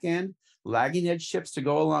back-end lagging edge chips to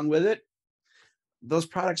go along with it, those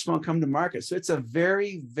products won't come to market. So it's a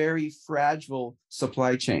very, very fragile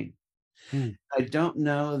supply chain. I don't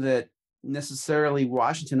know that necessarily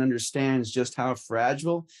Washington understands just how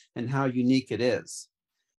fragile and how unique it is.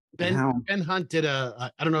 Ben Hunt did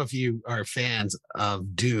I don't know if you are fans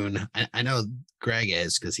of Dune. I know Greg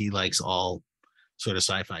is, because he likes all sort of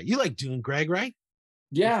sci-fi. You like Dune, Greg, right?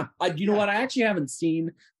 Yeah. You know what? I actually haven't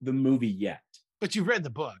seen the movie yet. But you've read the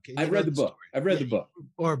book. I've read the book. I've read the book.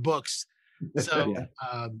 Or books. So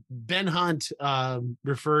Ben Hunt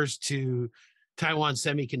refers to Taiwan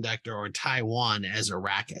Semiconductor, or Taiwan, as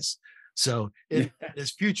Arrakis. So in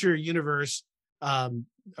this future universe,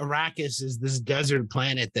 Arrakis is this desert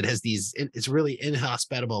planet that has it's really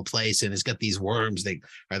inhospitable place, and it's got these worms that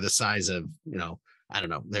are the size of, I don't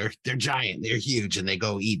know, they're giant, they're huge, and they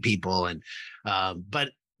go eat people. And but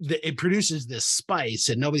it produces this spice,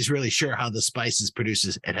 and nobody's really sure how the spice is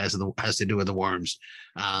produced. It has to do with the worms.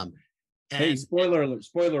 Hey, spoiler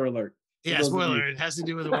alert. Yeah, spoiler. It has to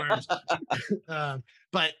do with the worms.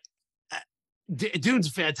 But Dune's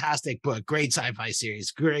a fantastic book, great sci-fi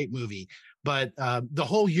series, great movie. But the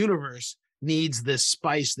whole universe needs this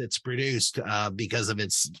spice that's produced because of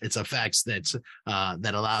its effects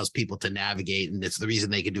that allows people to navigate, and it's the reason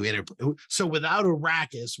they can do So without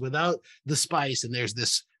Arrakis, without the spice, and there's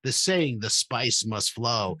this saying, the spice must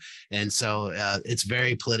flow, and so it's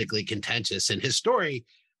very politically contentious. And his story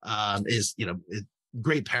is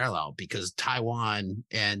great parallel, because Taiwan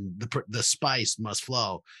and the spice must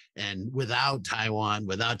flow, and without Taiwan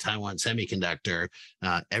Semiconductor,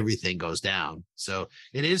 everything goes down. So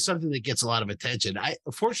it is something that gets a lot of attention. I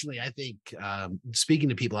think speaking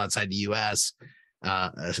to people outside the US,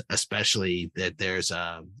 especially, that there's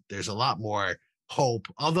a lot more hope.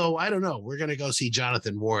 Although I don't know, we're going to go see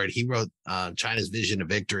Jonathan Ward. He wrote China's Vision of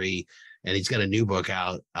Victory, and he's got a new book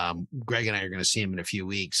out. Greg and I are going to see him in a few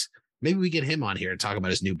weeks. Maybe we get him on here and talk about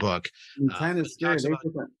his new book. China's scary.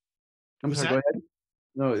 I'm sorry, go ahead.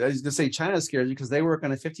 No, I was going to say China's scary because they work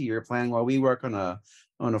on a 50-year plan while we work on a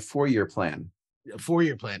 4-year plan. A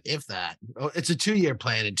 4-year plan, if that. Oh, it's a 2-year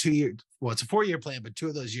plan, and 2 years. Well, it's a 4-year plan, but 2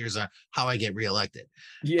 of those years are how I get reelected.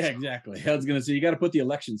 Yeah, exactly. I was going to say, you got to put the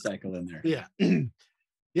election cycle in there. Yeah.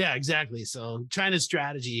 Yeah, exactly. So China's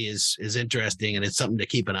strategy is interesting, and it's something to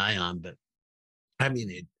keep an eye on. But I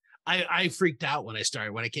mean, I freaked out when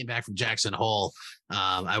I came back from Jackson Hole.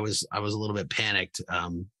 I was a little bit panicked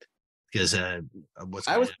because I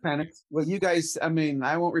was panicked. Well, you guys, I mean,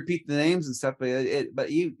 I won't repeat the names and stuff, but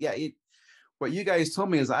what you guys told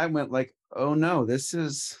me is I went like, oh no, this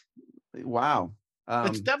is wow.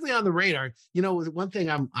 It's definitely on the radar. You know, one thing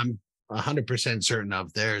I'm 100% certain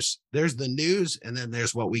of, there's the news, and then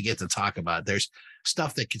there's what we get to talk about. There's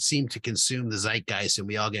stuff that could seem to consume the zeitgeist, and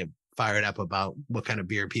we all get fired up about what kind of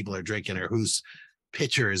beer people are drinking or whose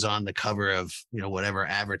picture is on the cover of, you know, whatever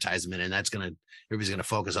advertisement, and everybody's gonna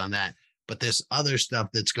focus on that. But there's other stuff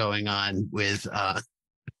that's going on with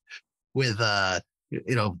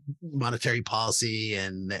you know, monetary policy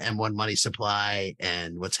and the M1 money supply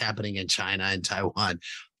and what's happening in China and Taiwan.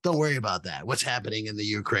 Don't worry about that. What's happening in the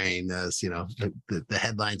Ukraine, you know, the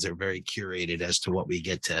headlines are very curated as to what we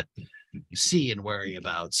get to see and worry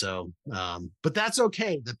about. So, but that's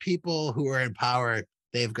okay. The people who are in power,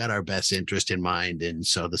 they've got our best interest in mind. And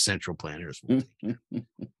so the central planners will take it.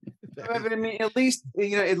 I mean, at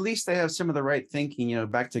least they have some of the right thinking. You know,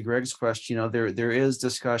 back to Greg's question, you know, there is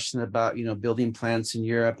discussion about, you know, building plants in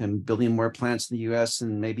Europe and building more plants in the US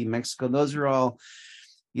and maybe Mexico. Those are all,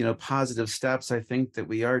 you know, positive steps. I think that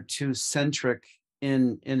we are too centric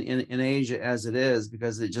in Asia as it is,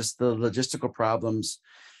 because it just, the logistical problems,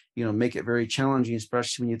 you know, make it very challenging,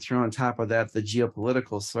 especially when you throw on top of that the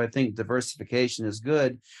geopolitical. So I think diversification is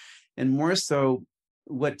good, and more so,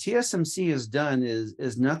 what TSMC has done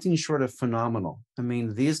is nothing short of phenomenal. I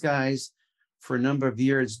mean, these guys for a number of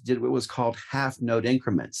years did what was called half node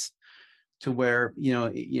increments, to where, you know,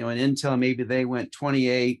 in Intel, maybe they went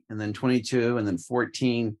 28 and then 22 and then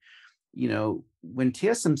 14. You know, when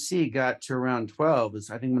TSMC got to around 12, is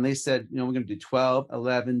I think when they said, you know, we're going to do 12,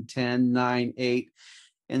 11, 10, 9, 8.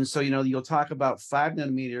 And so, you know, you'll talk about 5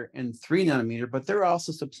 nanometer and 3 nanometer, but they're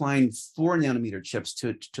also supplying 4 nanometer chips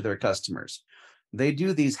to their customers. They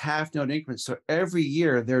do these half node increments. So every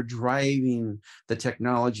year they're driving the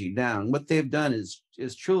technology down. What they've done is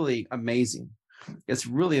truly amazing. It's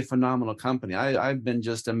really a phenomenal company. I've been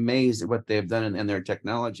just amazed at what they've done in their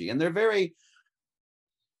technology. And they're very,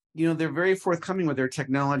 you know, they're very forthcoming with their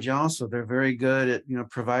technology also. They're very good at, you know,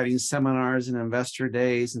 providing seminars and investor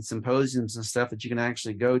days and symposiums and stuff that you can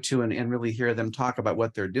actually go to and really hear them talk about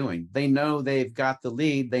what they're doing. They know they've got the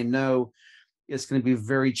lead. They know it's going to be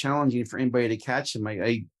very challenging for anybody to catch them.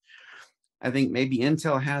 I think maybe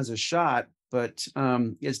Intel has a shot, but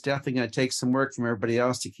it's definitely going to take some work from everybody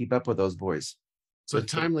else to keep up with those boys. So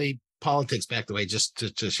timely politics, back the way, just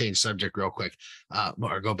to change subject real quick,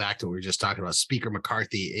 or go back to what we were just talking about. Speaker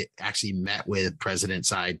McCarthy actually met with President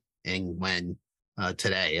Tsai Ing-wen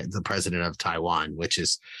today, the president of Taiwan, which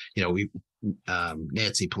is, you know,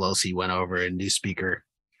 Nancy Pelosi went over, and new speaker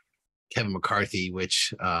Kevin McCarthy,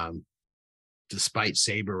 which despite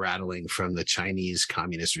saber rattling from the Chinese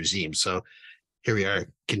communist regime. So here we are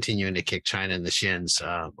continuing to kick China in the shins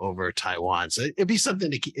over Taiwan. So it'd be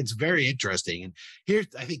something it's very interesting. And here,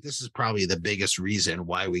 I think this is probably the biggest reason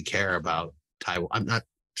why we care about Taiwan.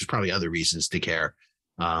 There's probably other reasons to care,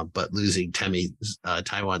 but losing Taiwan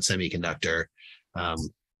Semiconductor,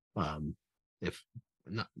 if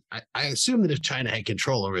not, I assume that if China had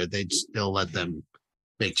control over it, they'd still let them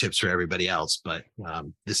make chips for everybody else. But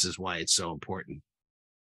this is why it's so important.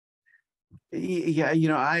 Yeah, you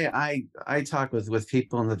know, I talk with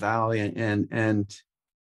people in the Valley, and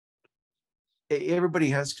everybody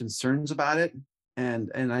has concerns about it,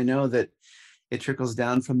 and I know that it trickles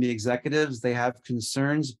down from the executives. They have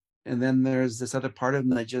concerns, and then there's this other part of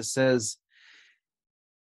them that just says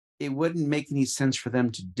it wouldn't make any sense for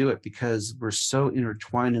them to do it because we're so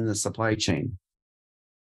intertwined in the supply chain.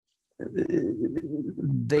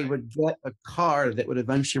 They would get a car that would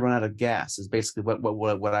eventually run out of gas, is basically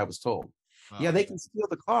what I was told. Wow. Yeah, they can steal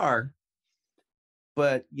the car,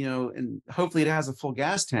 but, you know, and hopefully it has a full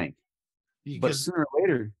gas tank. But sooner or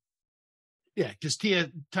later. Yeah, because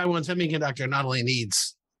Taiwan Semiconductor not only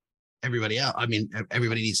needs everybody else, I mean,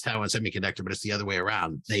 everybody needs Taiwan Semiconductor, but it's the other way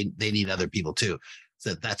around. They need other people too.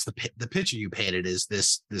 So that's the picture you painted, is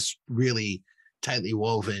this really tightly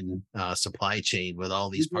woven supply chain with all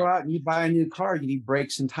these parts. Go out and you buy a new car, you need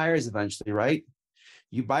brakes and tires eventually, right?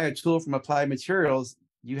 You buy a tool from Applied Materials,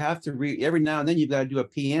 you have to every now and then you've got to do a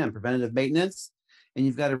PM, preventative maintenance, and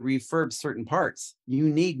you've got to refurb certain parts. You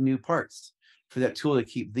need new parts for that tool to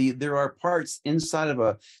keep. There are parts inside of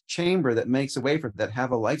a chamber that makes a wafer that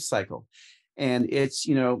have a life cycle. And it's,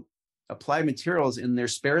 you know, Applied Materials in their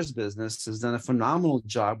spares business has done a phenomenal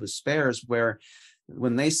job with spares, where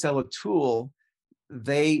when they sell a tool,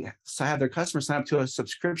 they have their customers sign up to a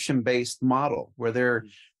subscription-based model where they're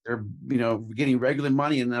you know, getting regular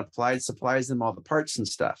money, and then Applied supplies them all the parts and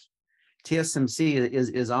stuff. TSMC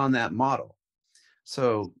is on that model.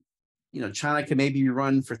 So China can maybe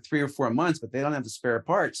run for 3 or 4 months, but they don't have the spare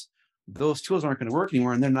parts. Those tools aren't going to work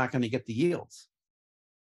anymore, and they're not going to get the yields.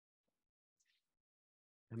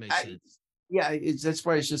 That makes sense. Yeah, that's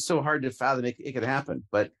why it's just so hard to fathom it could happen.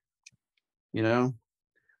 But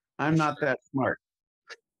I'm not that smart.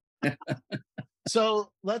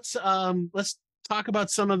 So let's talk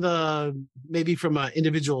about some of the, maybe from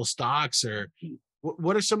individual stocks, or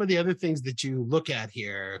what are some of the other things that you look at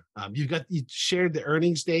here? You shared the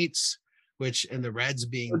earnings dates, which, and the reds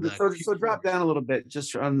being so drop down a little bit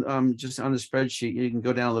just on the spreadsheet. You can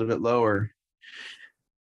go down a little bit lower.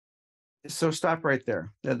 So stop right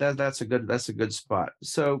there. That's a good spot.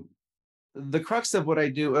 So the crux of what I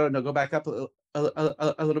do. Oh no, go back up a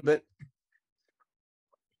little bit.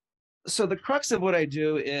 So the crux of what I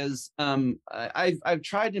do is I've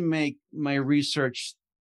tried to make my research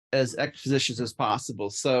as expeditious as possible.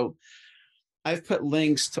 So I've put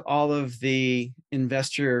links to all of the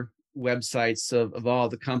investor websites of all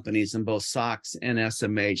the companies in both SOXX and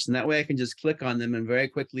SMH. And that way I can just click on them and very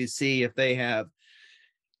quickly see if they have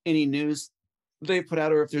any news they put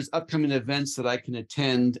out, or if there's upcoming events that I can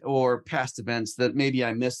attend, or past events that maybe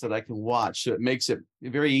I missed that I can watch. So it makes it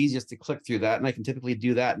very easiest to click through that. And I can typically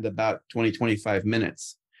do that in about 20, 25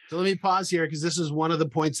 minutes. So let me pause here, because this is one of the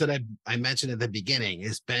points that I mentioned at the beginning,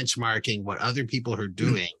 is benchmarking what other people are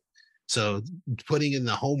doing. So putting in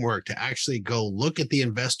the homework to actually go look at the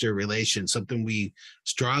investor relations, something we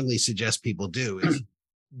strongly suggest people do, is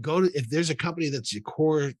if there's a company that's your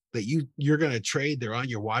core that you're going to trade, they're on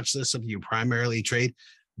your watch list, something you primarily trade,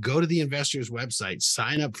 go to the investor's website,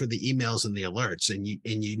 sign up for the emails and the alerts, and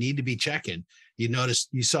you need to be checking.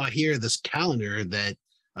 You saw here this calendar that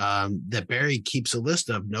that Barry keeps a list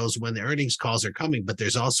of, knows when the earnings calls are coming, but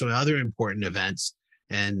there's also other important events,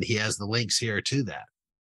 and he has the links here to that.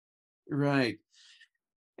 Right.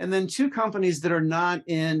 And then two companies that are not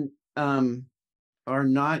in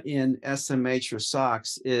SMH or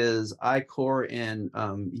SOXX is ICOR and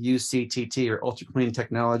UCTT, or Ultra Clean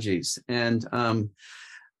Technologies. And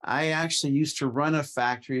I actually used to run a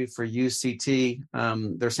factory for UCT,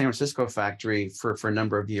 their San Francisco factory, for a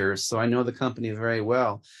number of years. So I know the company very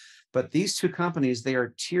well. But these two companies, they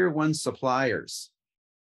are tier 1 suppliers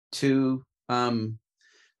to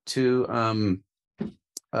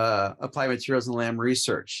Applied Materials and Lam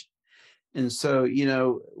Research. And so,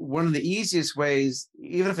 one of the easiest ways,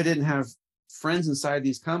 even if I didn't have friends inside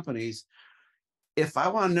these companies, if I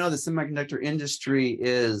want to know the semiconductor industry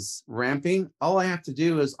is ramping, all I have to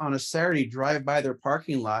do is on a Saturday drive by their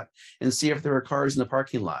parking lot and see if there are cars in the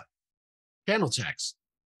parking lot. Channel checks.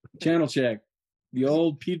 Channel check. The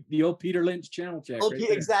old Peter Lynch channel check.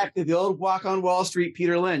 Exactly. The old walk on Wall Street,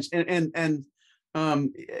 Peter Lynch. And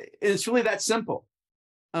it's really that simple.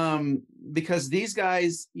 Because these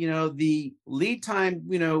guys, the lead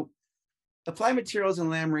time, Applied Materials and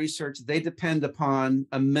Lam Research, they depend upon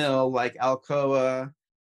a mill like Alcoa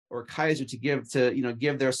or Kaiser to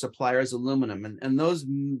give their suppliers aluminum, and those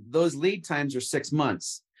lead times are 6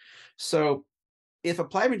 months. So if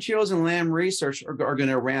Applied Materials and Lam Research are going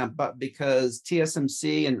to ramp up because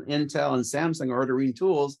TSMC and Intel and Samsung are ordering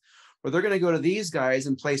tools, well, they're going to go to these guys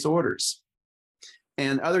and place orders,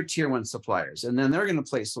 and other tier 1 suppliers, and then they're going to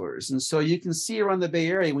place orders. And so you can see around the Bay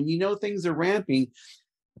Area, when things are ramping,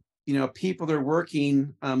 people are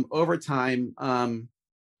working overtime on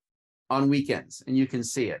weekends, and you can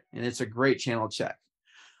see it, and it's a great channel check.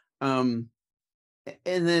 And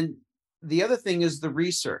then the other thing is the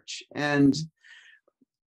research, and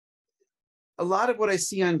a lot of what I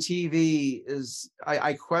see on TV is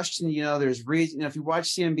I question, there's reason. If you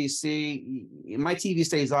watch CNBC, my TV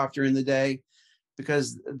stays off during the day,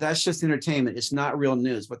 because that's just entertainment. It's not real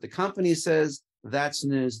news. What the company says, that's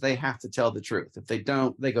news. They have to tell the truth. If they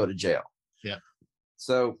don't, they go to jail. Yeah.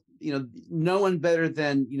 So, no one better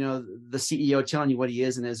than, the CEO telling you what he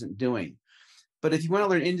is and isn't doing. But if you want to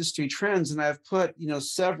learn industry trends, and I've put,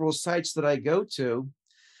 several sites that I go to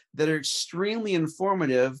that are extremely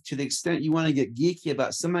informative to the extent you want to get geeky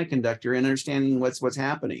about semiconductor and understanding what's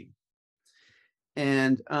happening.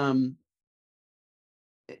 And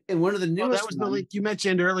one of the newest, that was the link you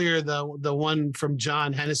mentioned earlier, the one from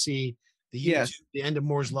John Hennessy, the YouTube, yes, The End of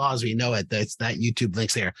Moore's Law as We Know It. That's that YouTube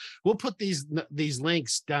links there. We'll put these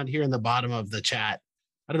links down here in the bottom of the chat.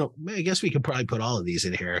 I don't know. I guess we could probably put all of these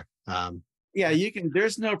in here. Yeah, you can.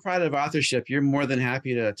 There's no pride of authorship. You're more than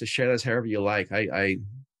happy to share this however you like.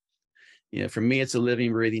 For me, it's a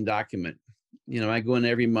living, breathing document. I go in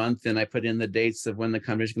every month and I put in the dates of when the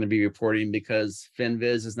company's going to be reporting, because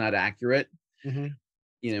FinViz is not accurate. Mm-hmm.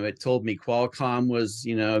 it told me Qualcomm was,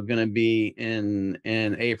 going to be in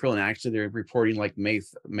April, and actually they're reporting like May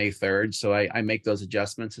 3rd. So I make those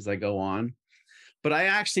adjustments as I go on. But I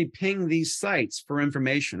actually ping these sites for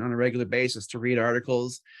information on a regular basis, to read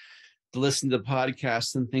articles, to listen to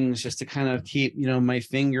podcasts and things, just to kind of keep, my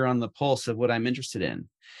finger on the pulse of what I'm interested in.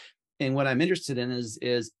 And what I'm interested in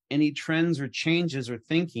is any trends or changes or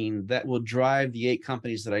thinking that will drive the 8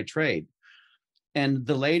 companies that I trade. And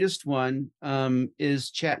the latest one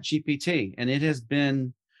is ChatGPT, and it has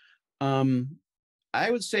been,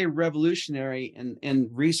 I would say, revolutionary in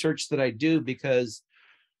research that I do, because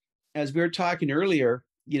as we were talking earlier,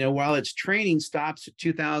 while its training stops at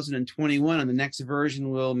 2021 and the next version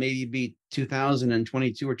will maybe be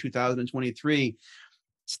 2022 or 2023,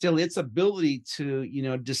 still its ability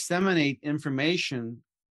to, disseminate information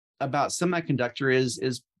about semiconductor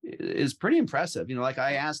is pretty impressive. Like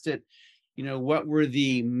I asked it, what were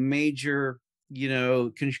the major,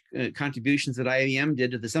 contributions that IBM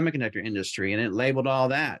did to the semiconductor industry, and it labeled all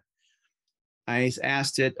that. I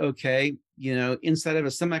asked it, okay, inside of a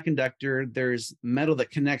semiconductor, there's metal that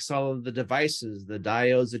connects all of the devices, the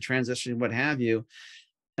diodes, the transistors, what have you.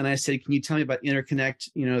 And I said, can you tell me about interconnect,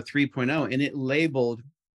 3.0? And it labeled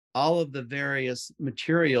all of the various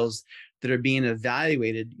materials that are being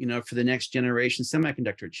evaluated, for the next generation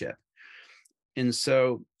semiconductor chip. And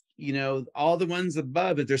so, all the ones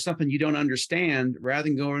above, if there's something you don't understand, rather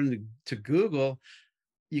than going to Google,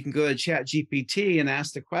 you can go to ChatGPT and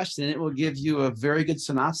ask the question, and it will give you a very good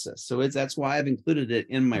synopsis. So that's why I've included it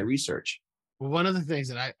in my research. Well, one of the things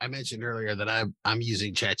that I mentioned earlier that I'm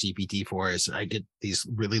using ChatGPT for is I get these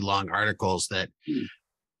really long articles that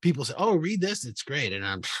people say, "Oh, read this; it's great." And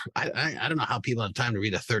I don't know how people have time to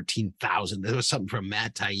read a 13,000. There was something from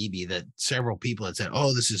Matt Taibbi that several people had said,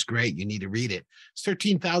 "Oh, this is great; you need to read it." It's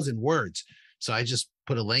 13,000 words. So I just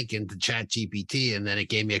put a link into ChatGPT, and then it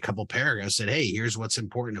gave me a couple paragraphs. Said, "Hey, here's what's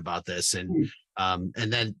important about this," and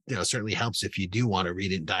then certainly helps if you do want to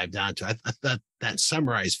read it and dive down to it. I thought that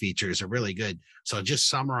summarize features are really good. So just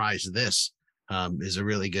summarize this is a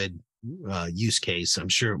really good use case. I'm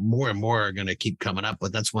sure more and more are going to keep coming up,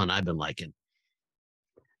 but that's one I've been liking.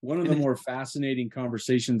 One of the more fascinating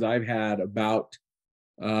conversations I've had about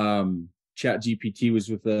ChatGPT was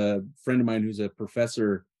with a friend of mine who's a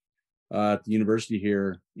professor at the university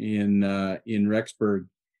here in Rexburg,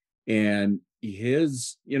 and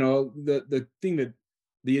his, the thing that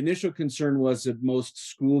the initial concern was that most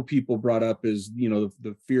school people brought up is,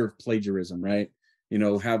 the fear of plagiarism, right?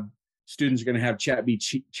 Have students are going to have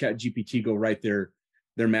ChatGPT go write their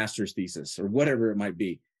master's thesis or whatever it might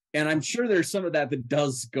be, and I'm sure there's some of that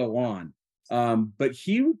does go on. But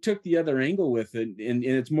he took the other angle with it, and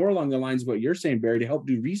it's more along the lines of what you're saying, Barry, to help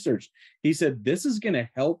do research. He said this is going to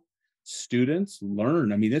help students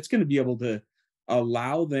learn. I mean, it's going to be able to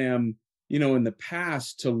allow them, in the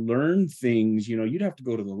past, to learn things. You'd have to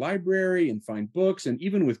go to the library and find books, and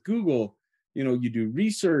even with Google, you do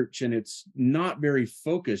research and it's not very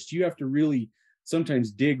focused. You have to really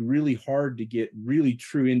sometimes dig really hard to get really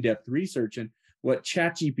true in-depth research. And what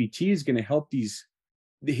ChatGPT is going to help these,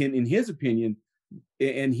 in his opinion,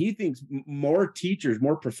 and he thinks more teachers,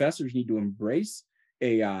 more professors need to embrace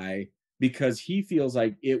AI, because he feels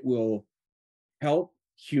like it will help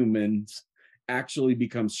humans actually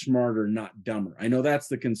become smarter, not dumber. I know that's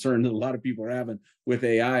the concern that a lot of people are having with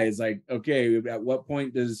AI, is like, okay, at what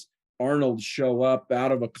point does Arnold show up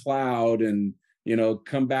out of a cloud and,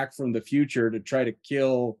 come back from the future to try to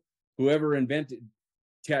kill whoever invented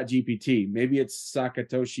ChatGPT? Maybe it's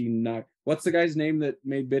Satoshi what's the guy's name that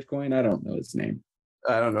made Bitcoin? I don't know his name.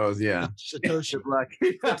 I don't know. Yeah. Satoshi.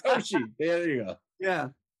 Satoshi. There you go. Yeah.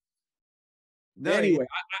 No, anyway,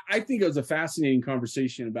 I think it was a fascinating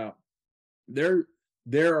conversation about there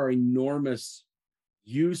are enormous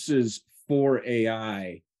uses for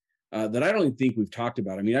AI that I don't even think we've talked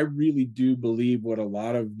about. I mean, I really do believe what a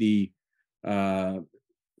lot of the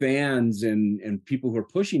fans and people who are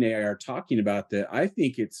pushing AI are talking about, that I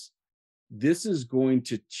think this is going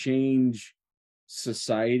to change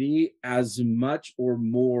society as much or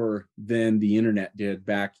more than the internet did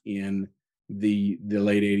back in the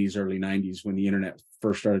late 80s, early 90s, when the internet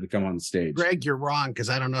first started to come on the stage. Greg, you're wrong, because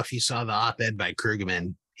I don't know if you saw the op-ed by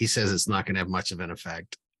Krugman. He says it's not going to have much of an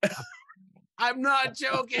effect. I'm not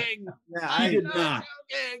joking. Yeah, I did not.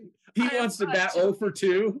 Joking. He wants to bat 0 for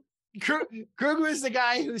 2. Krugman is the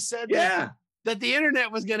guy who said that the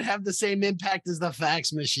internet was going to have the same impact as the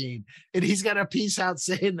fax machine, and he's got a piece out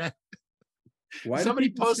saying that.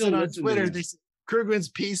 Somebody posted on Twitter this Krugman's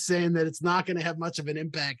piece saying that it's not going to have much of an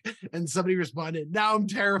impact, and somebody responded, "Now I'm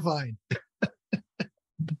terrified."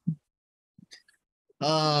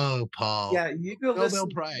 Oh, Paul. Yeah, you go Nobel listen.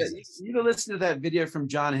 Prizes. You go listen to that video from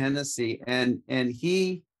John Hennessy, and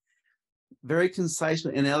he very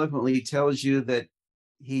concisely and eloquently tells you that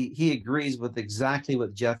he agrees with exactly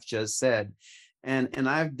what Jeff just said. And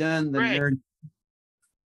I've done the nerd.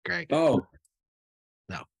 Greg. Oh,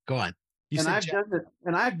 no, go on.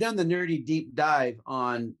 I've done the nerdy deep dive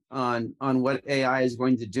on what AI is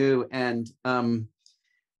going to do. And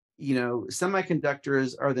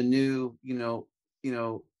semiconductors are the new,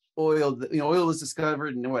 oil. Oil was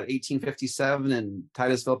discovered in 1857 in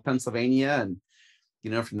Titusville, Pennsylvania, and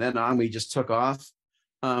from then on we just took off.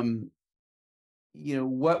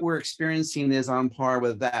 What we're experiencing is on par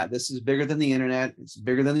with that. This is bigger than the internet. It's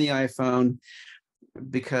bigger than the iPhone,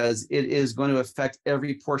 because it is going to affect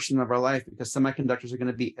every portion of our life, because semiconductors are going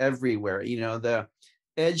to be everywhere. The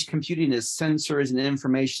edge computing is sensors and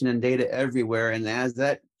information and data everywhere. And as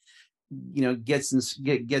that, gets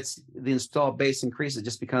the installed base increase, it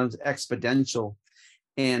just becomes exponential.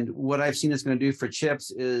 And what I've seen it's going to do for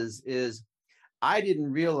chips is I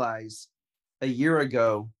didn't realize a year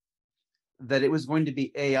ago that it was going to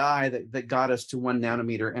be AI that got us to 1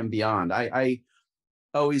 nanometer and beyond. I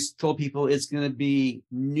always told people it's going to be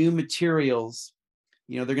new materials.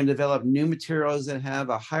 They're going to develop new materials that have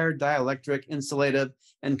a higher dielectric, insulative,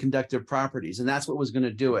 and conductive properties. And that's what was going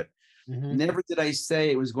to do it. Mm-hmm. Never did I say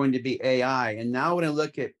it was going to be AI. And now when I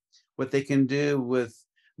look at what they can do with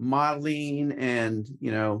modeling and,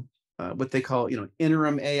 what they call,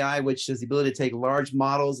 interim AI, which is the ability to take large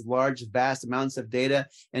models, vast amounts of data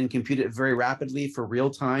and compute it very rapidly for real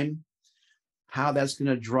time. How that's going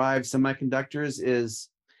to drive semiconductors is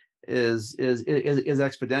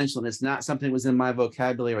exponential, and it's not something that was in my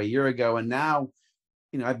vocabulary a year ago. And now,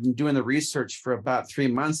 I've been doing the research for about 3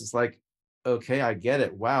 months. It's like, okay, I get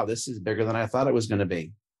it. Wow, this is bigger than I thought it was going to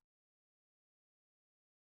be.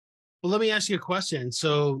 Well, let me ask you a question.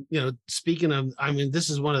 So, speaking of, this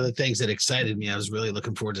is one of the things that excited me. I was really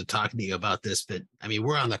looking forward to talking to you about this, but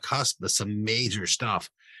we're on the cusp of some major stuff.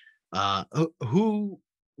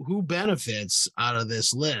 Who benefits out of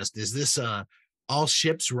this list? Is this all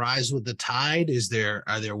ships rise with the tide?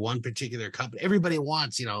 Are there one particular company? Everybody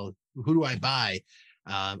wants, who do I buy?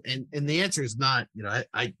 And the answer is not,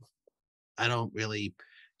 I don't really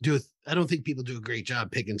I don't think people do a great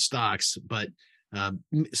job picking stocks, but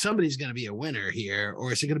somebody's going to be a winner here.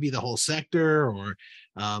 Or is it going to be the whole sector? Or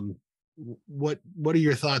what are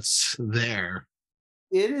your thoughts there?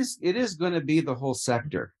 It is going to be the whole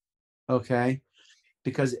sector. Okay.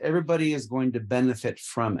 Because everybody is going to benefit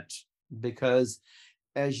from it. Because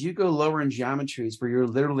as you go lower in geometries where you're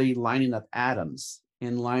literally lining up atoms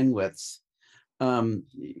in line widths,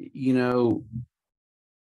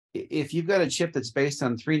 if you've got a chip that's based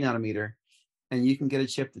on 3 nanometer and you can get a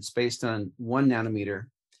chip that's based on 1 nanometer,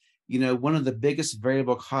 one of the biggest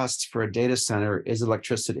variable costs for a data center is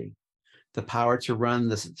electricity, the power to run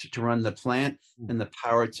the plant and the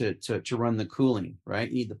power to run the cooling, right?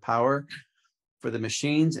 You need the power for the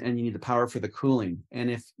machines and you need the power for the cooling. And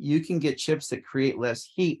if you can get chips that create less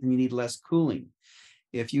heat, then you need less cooling.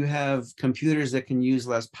 If you have computers that can use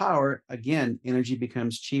less power, again, energy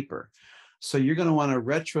becomes cheaper. So you're going to want to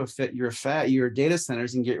retrofit your data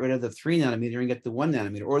centers and get rid of the 3 nanometer and get the 1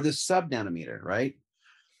 nanometer or the sub nanometer, right?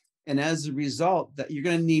 And as a result, that you're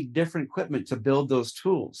going to need different equipment to build those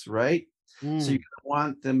tools, right? So you're going to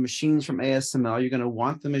want the machines from ASML. You're going to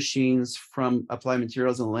want the machines from Applied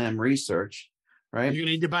Materials and Lam Research, right? You're going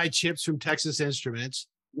to need to buy chips from Texas Instruments.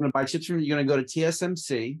 You're going to buy chips from. You're going to go to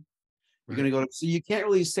TSMC. You're going to go to. So you can't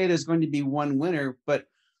really say there's going to be one winner, but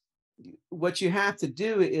what you have to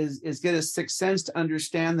do is get a sixth sense to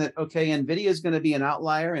understand that, okay, NVIDIA is going to be an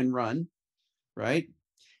outlier and run, right?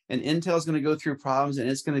 And Intel is going to go through problems and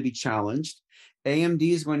it's going to be challenged. AMD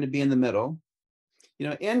is going to be in the middle.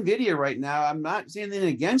 NVIDIA right now, I'm not saying anything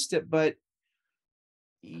against it, but,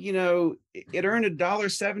 it earned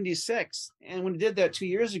 $1.76. And when it did that 2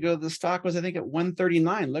 years ago, the stock was, I think, at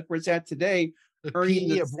 139. Look where it's at today. The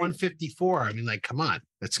PE of 154. Come on,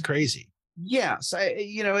 that's crazy. Yeah, so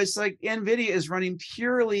it's like NVIDIA is running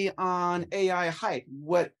purely on AI hype,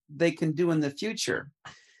 what they can do in the future.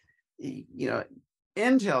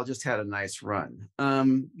 Intel just had a nice run.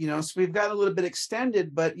 So we've got a little bit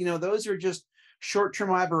extended, but those are just short-term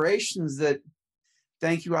aberrations that,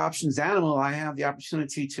 thank you, Options Animal, I have the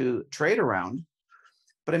opportunity to trade around.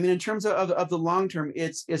 But in terms of the long term,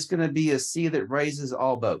 it's going to be a sea that raises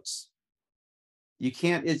all boats. You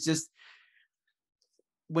can't. It's just.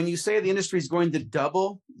 When you say the industry is going to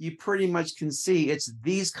double, you pretty much can see it's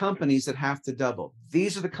these companies that have to double.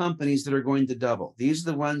 These are the companies that are going to double. These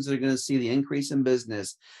are the ones that are going to see the increase in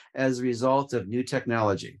business as a result of new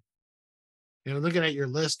technology. looking at your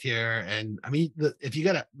list here, and I mean, if you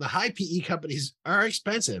got the high PE companies are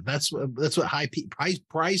expensive. That's what high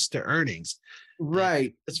price to earnings. Right.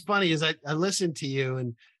 And it's funny is I listened to you,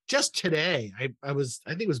 and just today I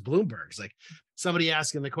think it was Bloomberg's, like somebody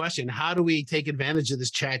asking the question, how do we take advantage of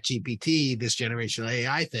this ChatGPT, this generational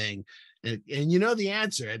AI thing? And the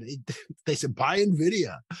answer, and they said buy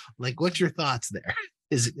Nvidia. Like, what's your thoughts there?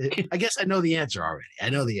 I guess I know the answer already. I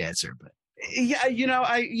know the answer, but yeah,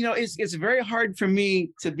 it's very hard for me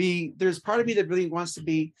to be. There's part of me that really wants to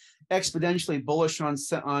be exponentially bullish on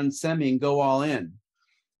semi and go all in.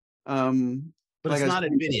 But like it's not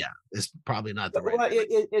Nvidia. It's probably not the right. Well,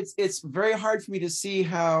 it's very hard for me to see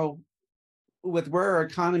how, with where our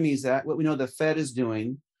economy is at, what we know the Fed is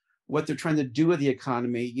doing, what they're trying to do with the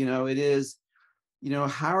economy. It is,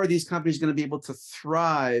 how are these companies going to be able to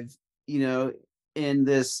thrive, in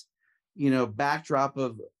this, backdrop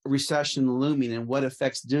of recession looming, and what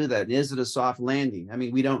effects do that? Is it a soft landing? I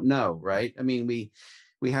mean, we don't know, right? I mean, we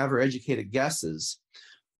have our educated guesses.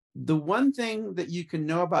 The one thing that you can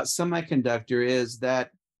know about semiconductor is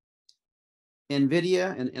that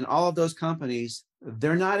Nvidia and all of those companies,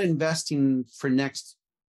 they're not investing for next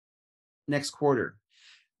quarter.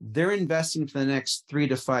 They're investing for the next 3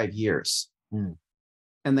 to 5 years. And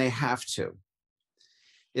they have to.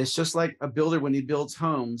 It's just like a builder when he builds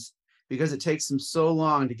homes, because it takes him so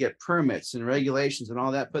long to get permits and regulations and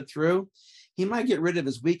all that put through. He might get rid of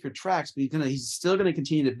his weaker tracks, but he's still going to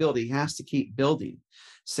continue to build. He has to keep building.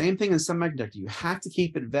 Same thing in semiconductor. You have to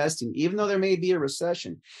keep investing, even though there may be a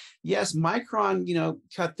recession. Yes, Micron,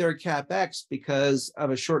 cut their CapEx because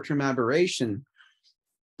of a short-term aberration,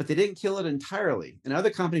 but they didn't kill it entirely. And other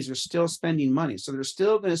companies are still spending money. So they're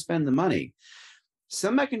still going to spend the money.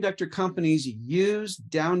 Semiconductor companies use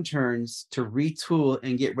downturns to retool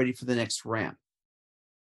and get ready for the next ramp.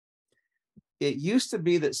 It used to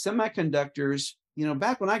be that semiconductors,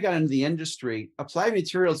 back when I got into the industry, Applied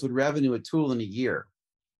Materials would revenue a tool in a year,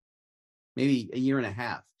 maybe a year and a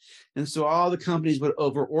half. And so all the companies would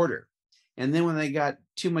overorder. And then when they got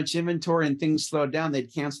too much inventory and things slowed down,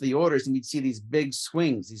 they'd cancel the orders, and we'd see these big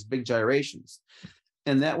swings, these big gyrations.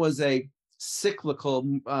 And that was a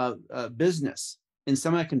cyclical business in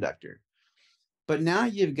semiconductor. But now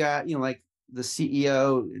you've got, like the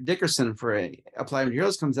CEO Dickerson for Applied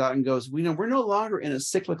Materials comes out and goes, we're no longer in a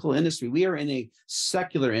cyclical industry. We are in a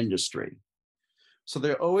secular industry. So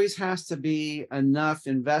there always has to be enough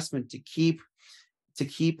investment to keep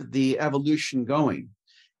the evolution going.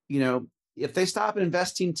 If they stop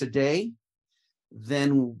investing today,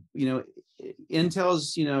 then,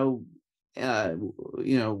 Intel's,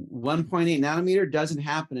 1.8 nanometer doesn't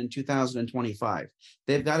happen in 2025.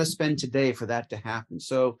 They've got to spend today for that to happen.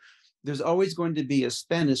 So there's always going to be a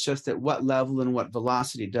spend. It's just at what level and what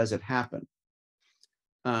velocity does it happen.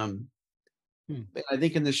 I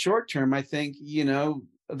think in the short term, I think,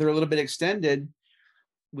 they're a little bit extended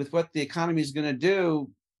with what the economy is going to do.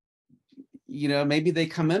 Maybe they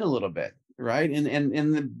come in a little bit, right?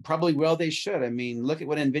 And probably, well, they should. I mean, look at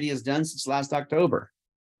what Nvidia has done since last October.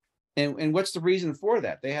 And what's the reason for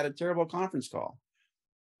that? They had a terrible conference call.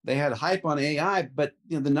 They had hype on AI, but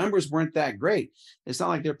the numbers weren't that great. It's not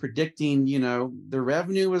like they're predicting, the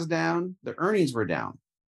revenue was down, the earnings were down.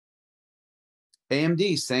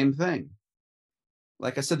 AMD, same thing.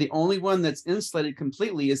 Like I said, the only one that's insulated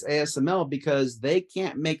completely is ASML, because they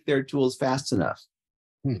can't make their tools fast enough.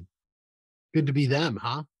 Good to be them,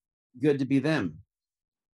 huh? Good to be them.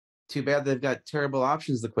 Too bad they've got terrible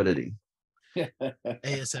options liquidity.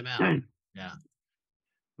 ASML. Yeah.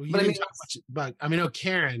 Well, you didn't talk much about, I mean,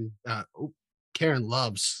 Karen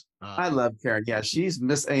loves. I love Karen. Yeah, she's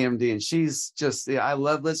Miss AMD, and she's just, I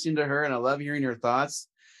love listening to her, and I love hearing her thoughts.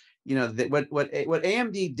 What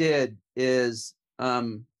AMD did is,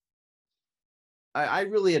 I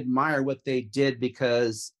really admire what they did,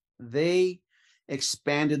 because they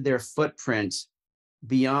expanded their footprint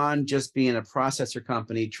beyond just being a processor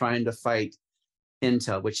company trying to fight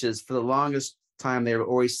Intel, which is, for the longest time, they were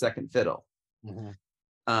always second fiddle.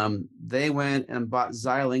 They went and bought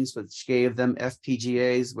Xilinx, which gave them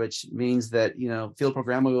FPGAs, which means that, field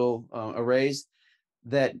programmable arrays,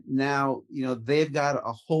 that now, they've got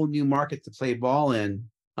a whole new market to play ball in.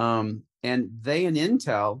 And they and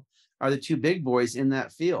Intel are the two big boys in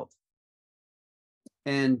that field.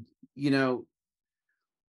 And,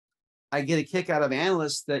 I get a kick out of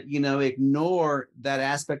analysts that, ignore that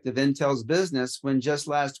aspect of Intel's business, when just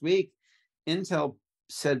last week, Intel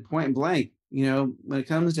said point blank, when it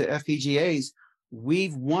comes to FPGAs,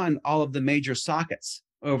 we've won all of the major sockets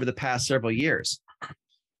over the past several years,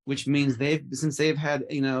 which means since they've had,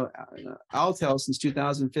 Altel since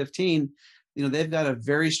 2015, they've got a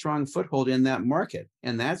very strong foothold in that market.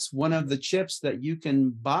 And that's one of the chips that you can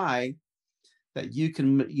buy, that you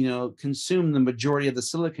can, consume the majority of the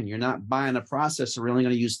silicon. You're not buying a processor, we're only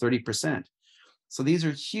going to use 30%. So these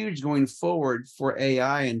are huge going forward for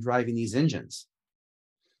AI and driving these engines.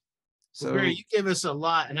 So well, Barry, you give us a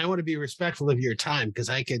lot, and I want to be respectful of your time, because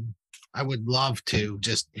I would love to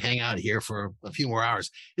just hang out here for a few more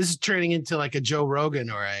hours. This is turning into like a Joe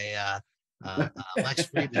Rogan or a Lex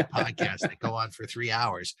Friedman podcast that go on for 3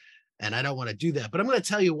 hours, and I don't want to do that. But I'm going to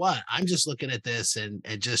tell you what, I'm just looking at this and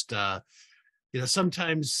just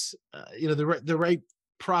sometimes the right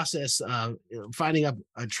process, finding up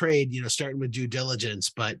a trade, starting with due diligence.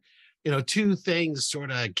 But two things sort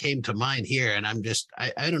of came to mind here, and I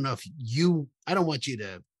don't know if I don't want you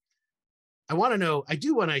to. I want to know, I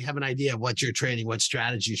do want to have an idea of what you're trading, what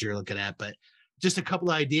strategies you're looking at, but just a couple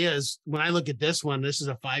of ideas. When I look at this one, this is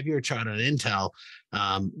a 5-year chart on Intel.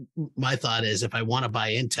 My thought is, if I want to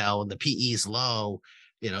buy Intel and the PE is low,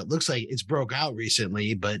 it looks like it's broke out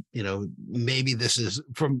recently, but maybe this is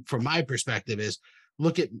from my perspective is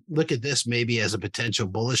look at this maybe as a potential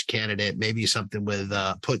bullish candidate, maybe something with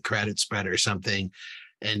put credit spread or something,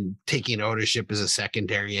 and taking ownership as a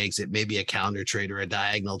secondary exit, maybe a counter trade or a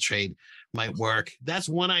diagonal trade might work. That's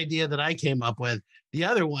one idea that I came up with. The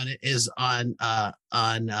other one is on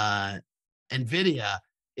Nvidia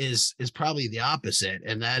is probably the opposite,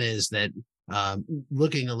 and that is that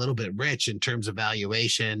looking a little bit rich in terms of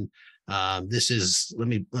valuation. This is, let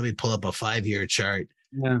me pull up a 5-year chart.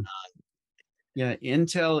 Yeah,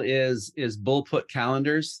 Intel is bull put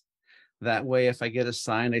calendars. That way, if I get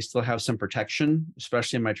assigned, I still have some protection,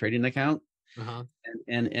 especially in my trading account.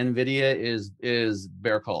 And Nvidia is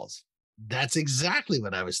bear calls. That's exactly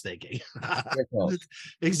what I was thinking.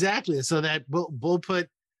 Exactly. So that bull put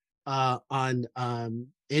on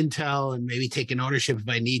Intel, and maybe taking ownership if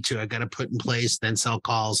I need to. I got to put in place, then sell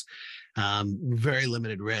calls. Very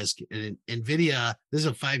limited risk. And Nvidia, this is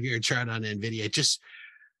a 5-year chart on Nvidia.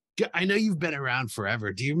 I know you've been around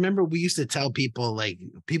forever. Do you remember we used to tell people, like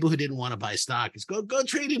people who didn't want to buy stock, is go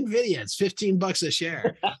trade Nvidia. It's $15 a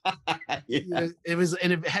share. Yeah. It was,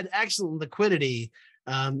 and it had excellent liquidity.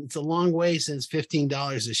 It's a long way since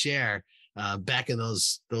 $15 a share. Back in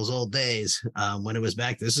those old days, when it was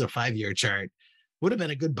back, this is a 5-year chart. Would have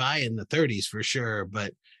been a good buy in the 30s for sure.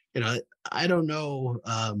 But I don't know.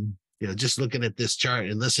 Just looking at this chart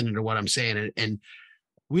and listening to what I'm saying, and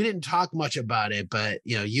we didn't talk much about it, but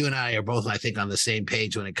you and I are both, I think, on the same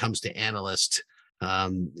page when it comes to analysts. I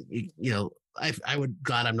would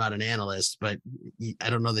glad I'm not an analyst, but I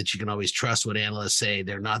don't know that you can always trust what analysts say.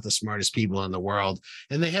 They're not the smartest people in the world,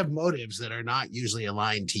 and they have motives that are not usually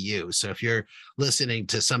aligned to you. So if you're listening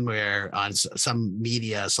to somewhere on some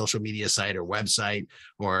social media site or website,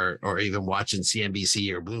 or even watching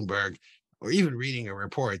CNBC or Bloomberg, or even reading a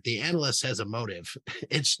report, the analyst has a motive.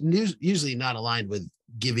 It's usually not aligned with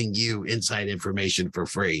giving you inside information for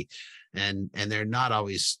free. And they're not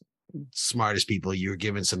always smartest people. You're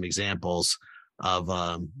given some examples of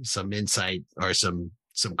some insight or some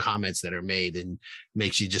comments that are made, and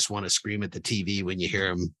makes you just want to scream at the TV when you hear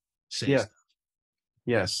them say. Yeah.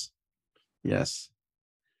 Yes.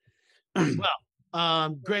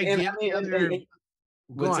 Well, Greg, do you have any other?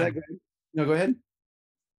 What's that? No, go ahead.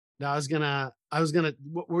 No, I was gonna.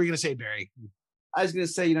 What were you gonna say, Barry? I was gonna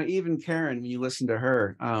say, even Karen, when you listen to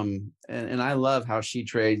her, and I love how she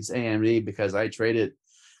trades AMD, because I trade it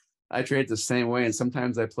the same way, and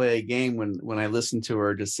sometimes I play a game when I listen to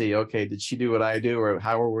her to see, okay, did she do what I do, or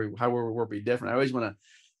how are we different? I always want to.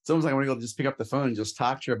 It's almost like I want to go just pick up the phone and just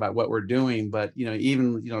talk to her about what we're doing. But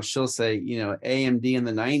even she'll say, AMD in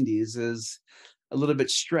the 90s is a little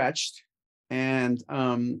bit stretched, and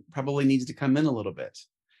probably needs to come in a little bit.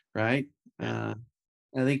 Right. I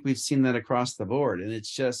think we've seen that across the board, and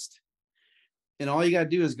it's just, and all you got to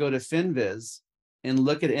do is go to FinViz and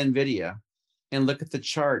look at Nvidia and look at the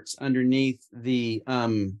charts underneath the all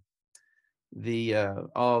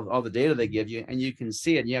the data they give you, and you can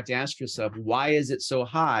see it. You have to ask yourself, why is it so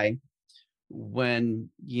high? When,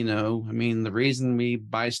 the reason we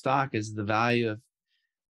buy stock is the value of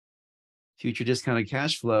future discounted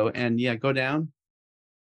cash flow. And go down.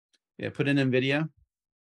 Yeah, put in Nvidia.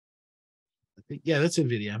 Yeah, that's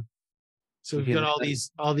Nvidia. So we've got all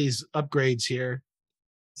these upgrades here.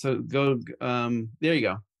 So go, there you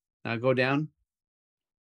go. Now go down.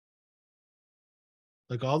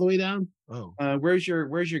 Like all the way down? Oh. Where's your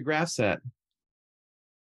graphs at?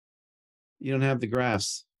 You don't have the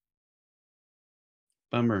graphs.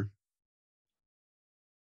 Bummer.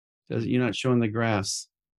 You're not showing the graphs.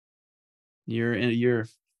 Your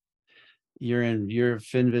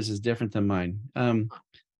FinViz is different than mine.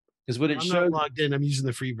 Because what it I'm shows, not logged in. I'm using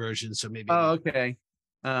the free version, so maybe. oh, okay.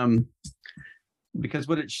 Because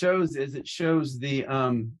what it shows is it shows the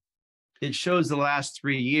last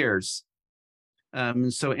 3 years.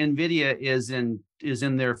 So Nvidia is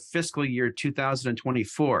in their fiscal year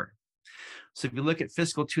 2024. So if you look at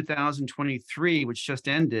fiscal 2023, which just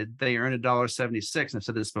ended, they earned $1.76. And I've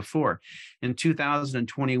said this before. In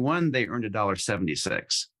 2021, they earned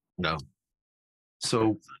 $1.76. No.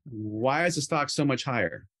 So why is the stock so much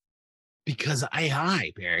higher? Because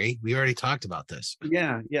AI, Barry. We already talked about this.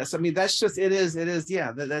 Yeah. Yes. I mean, that's just it is.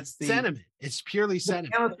 Yeah. That's the sentiment. It's purely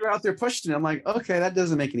sentiment. They're out there pushing it. I'm like, okay, that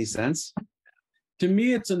doesn't make any sense. To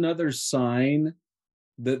me, it's another sign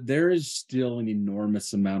that there is still an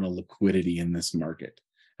enormous amount of liquidity in this market.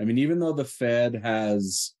 I mean, even though the Fed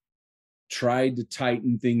has tried to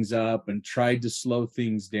tighten things up and tried to slow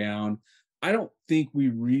things down, I don't think we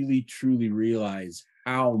really truly realize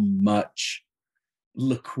how much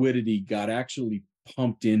liquidity got actually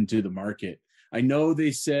pumped into the market. I know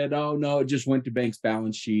they said, oh no, it just went to banks'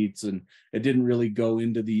 balance sheets and it didn't really go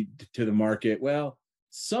into the market. Well,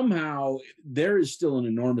 somehow there is still an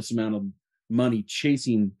enormous amount of money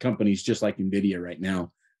chasing companies just like Nvidia right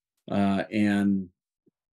now. And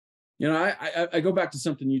you know, I go back to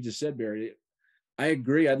something you just said, Barry. I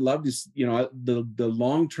agree. I'd love to, you know, the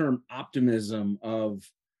long-term optimism of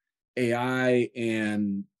AI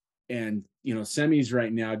and you know, semis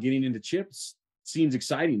right now, getting into chips seems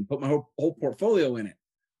exciting. Put my whole portfolio in it.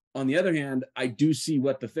 On the other hand, I do see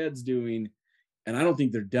what the Fed's doing, and I don't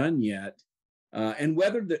think they're done yet. And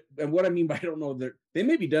what I mean by I don't know, they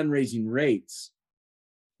may be done raising rates,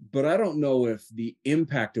 but I don't know if the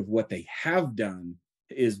impact of what they have done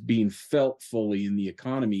is being felt fully in the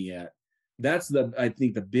economy yet. That's I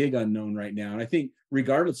think the big unknown right now. And I think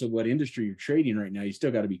regardless of what industry you're trading right now, you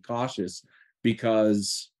still got to be cautious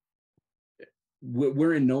because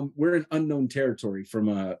we're in unknown territory from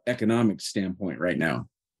a economic standpoint right now.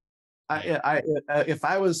 If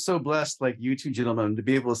I was so blessed like you two gentlemen to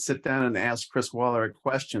be able to sit down and ask Chris Waller a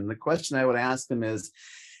question, the question I would ask him is,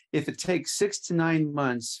 if it takes 6 to 9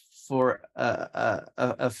 months for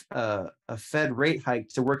a Fed rate hike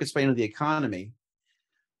to work its way into the economy,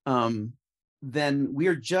 then we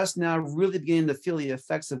are just now really beginning to feel the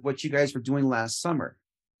effects of what you guys were doing last summer,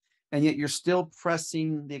 and yet you're still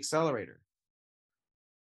pressing the accelerator.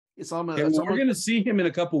 It's almost. We're going to see him in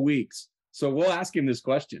a couple weeks, so we'll ask him this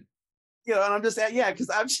question. You know, and I'm just,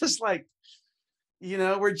 because I'm just like, you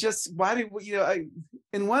know, we're just, why do we, you know,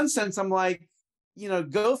 in one sense, I'm like, you know,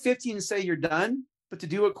 go 50 and say you're done, but to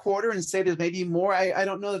do a quarter and say there's maybe more, I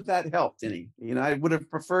don't know that helped any. You know, I would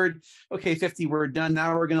have preferred, okay, 50, we're done.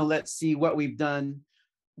 Now we're going to let's see what we've done.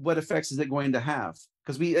 What effects is it going to have?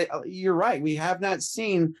 Because you're right, we have not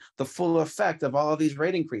seen the full effect of all of these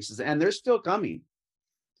rate increases, and they're still coming.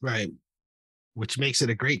 Right. Which makes it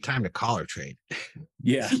a great time to collar trade.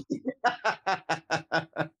 Yeah.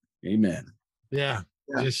 Amen. Yeah.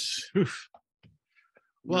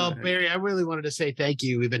 Well, Barry, I really wanted to say thank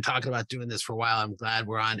you. We've been talking about doing this for a while. I'm glad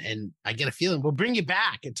we're on, and I get a feeling we'll bring you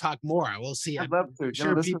back and talk more. We'll see. I'd love to.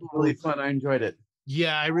 Sure, this was really fun. I enjoyed it.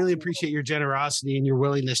 Yeah, I really appreciate your generosity and your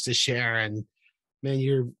willingness to share. And man,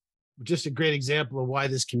 you're just a great example of why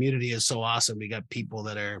this community is so awesome. We got people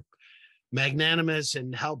that are magnanimous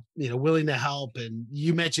and willing to help. And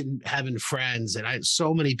you mentioned having friends, and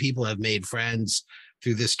so many people have made friends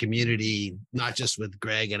through this community, not just with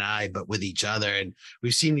Greg and I, but with each other. And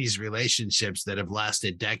we've seen these relationships that have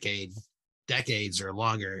lasted decades or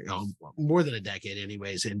longer, more than a decade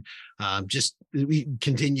anyways. And just we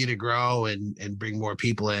continue to grow and bring more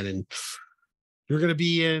people in. And we're going to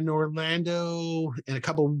be in Orlando in a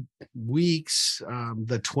couple weeks.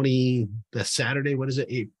 The Saturday, what is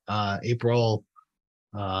it? April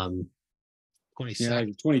 22nd. Yeah,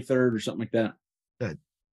 23rd or something like that.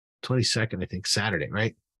 22nd, I think, Saturday,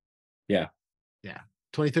 right? Yeah.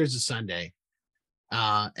 23rd is a Sunday.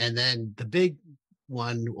 And then the big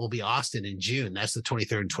one will be Austin in June. That's the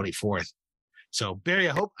 23rd and 24th. So Barry,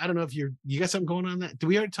 I don't know if you got something going on that. Did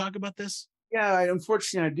we already talk about this? Yeah,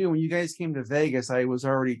 unfortunately I do. When you guys came to Vegas, I was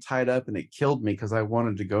already tied up and it killed me because I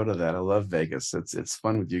wanted to go to that. I love Vegas. It's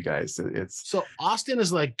fun with you guys. So Austin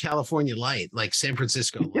is like California light, like San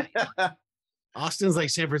Francisco light. Yeah. Austin's like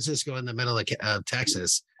San Francisco in the middle of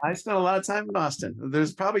Texas. I spent a lot of time in Austin.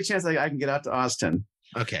 There's probably a chance I can get out to Austin.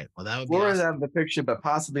 Okay, well that would be Florida's awesome. out of the picture, but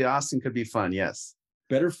possibly Austin could be fun. Yes.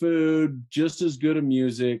 Better food, just as good of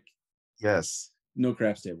music. Yes. No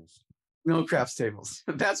craps tables. No craps tables.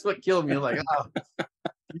 That's what killed me. Like, oh,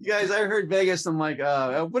 You guys, I heard Vegas. I'm like,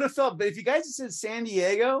 I would have felt, but if you guys had said San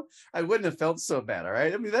Diego, I wouldn't have felt so bad. All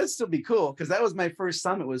right. I mean, that'd still be cool because that was my first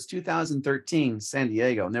summit, was 2013, San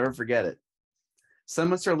Diego. Never forget it.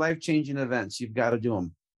 Summits are life-changing events. You've got to do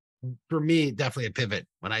them. For me, definitely a pivot.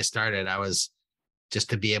 When I started, I was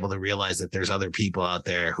just to be able to realize that there's other people out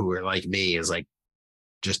there who are like me is like,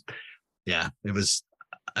 just, yeah, it was,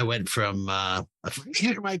 I went from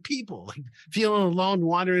here are my people, like feeling alone,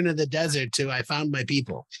 wandering in the desert to I found my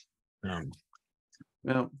people.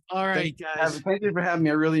 Well, all right, guys. Thank you for having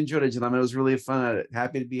me. I really enjoyed it, gentlemen. It was really fun.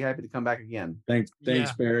 Happy to come back again. Thanks,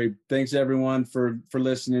 Barry. Thanks everyone for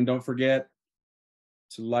listening. Don't forget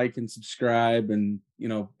to like and subscribe, and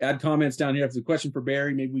add comments down here. If there's a question for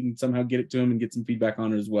Barry, maybe we can somehow get it to him and get some feedback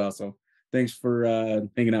on it as well. So thanks for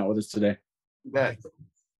hanging out with us today. Bye.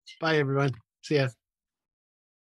 Bye everyone. See ya.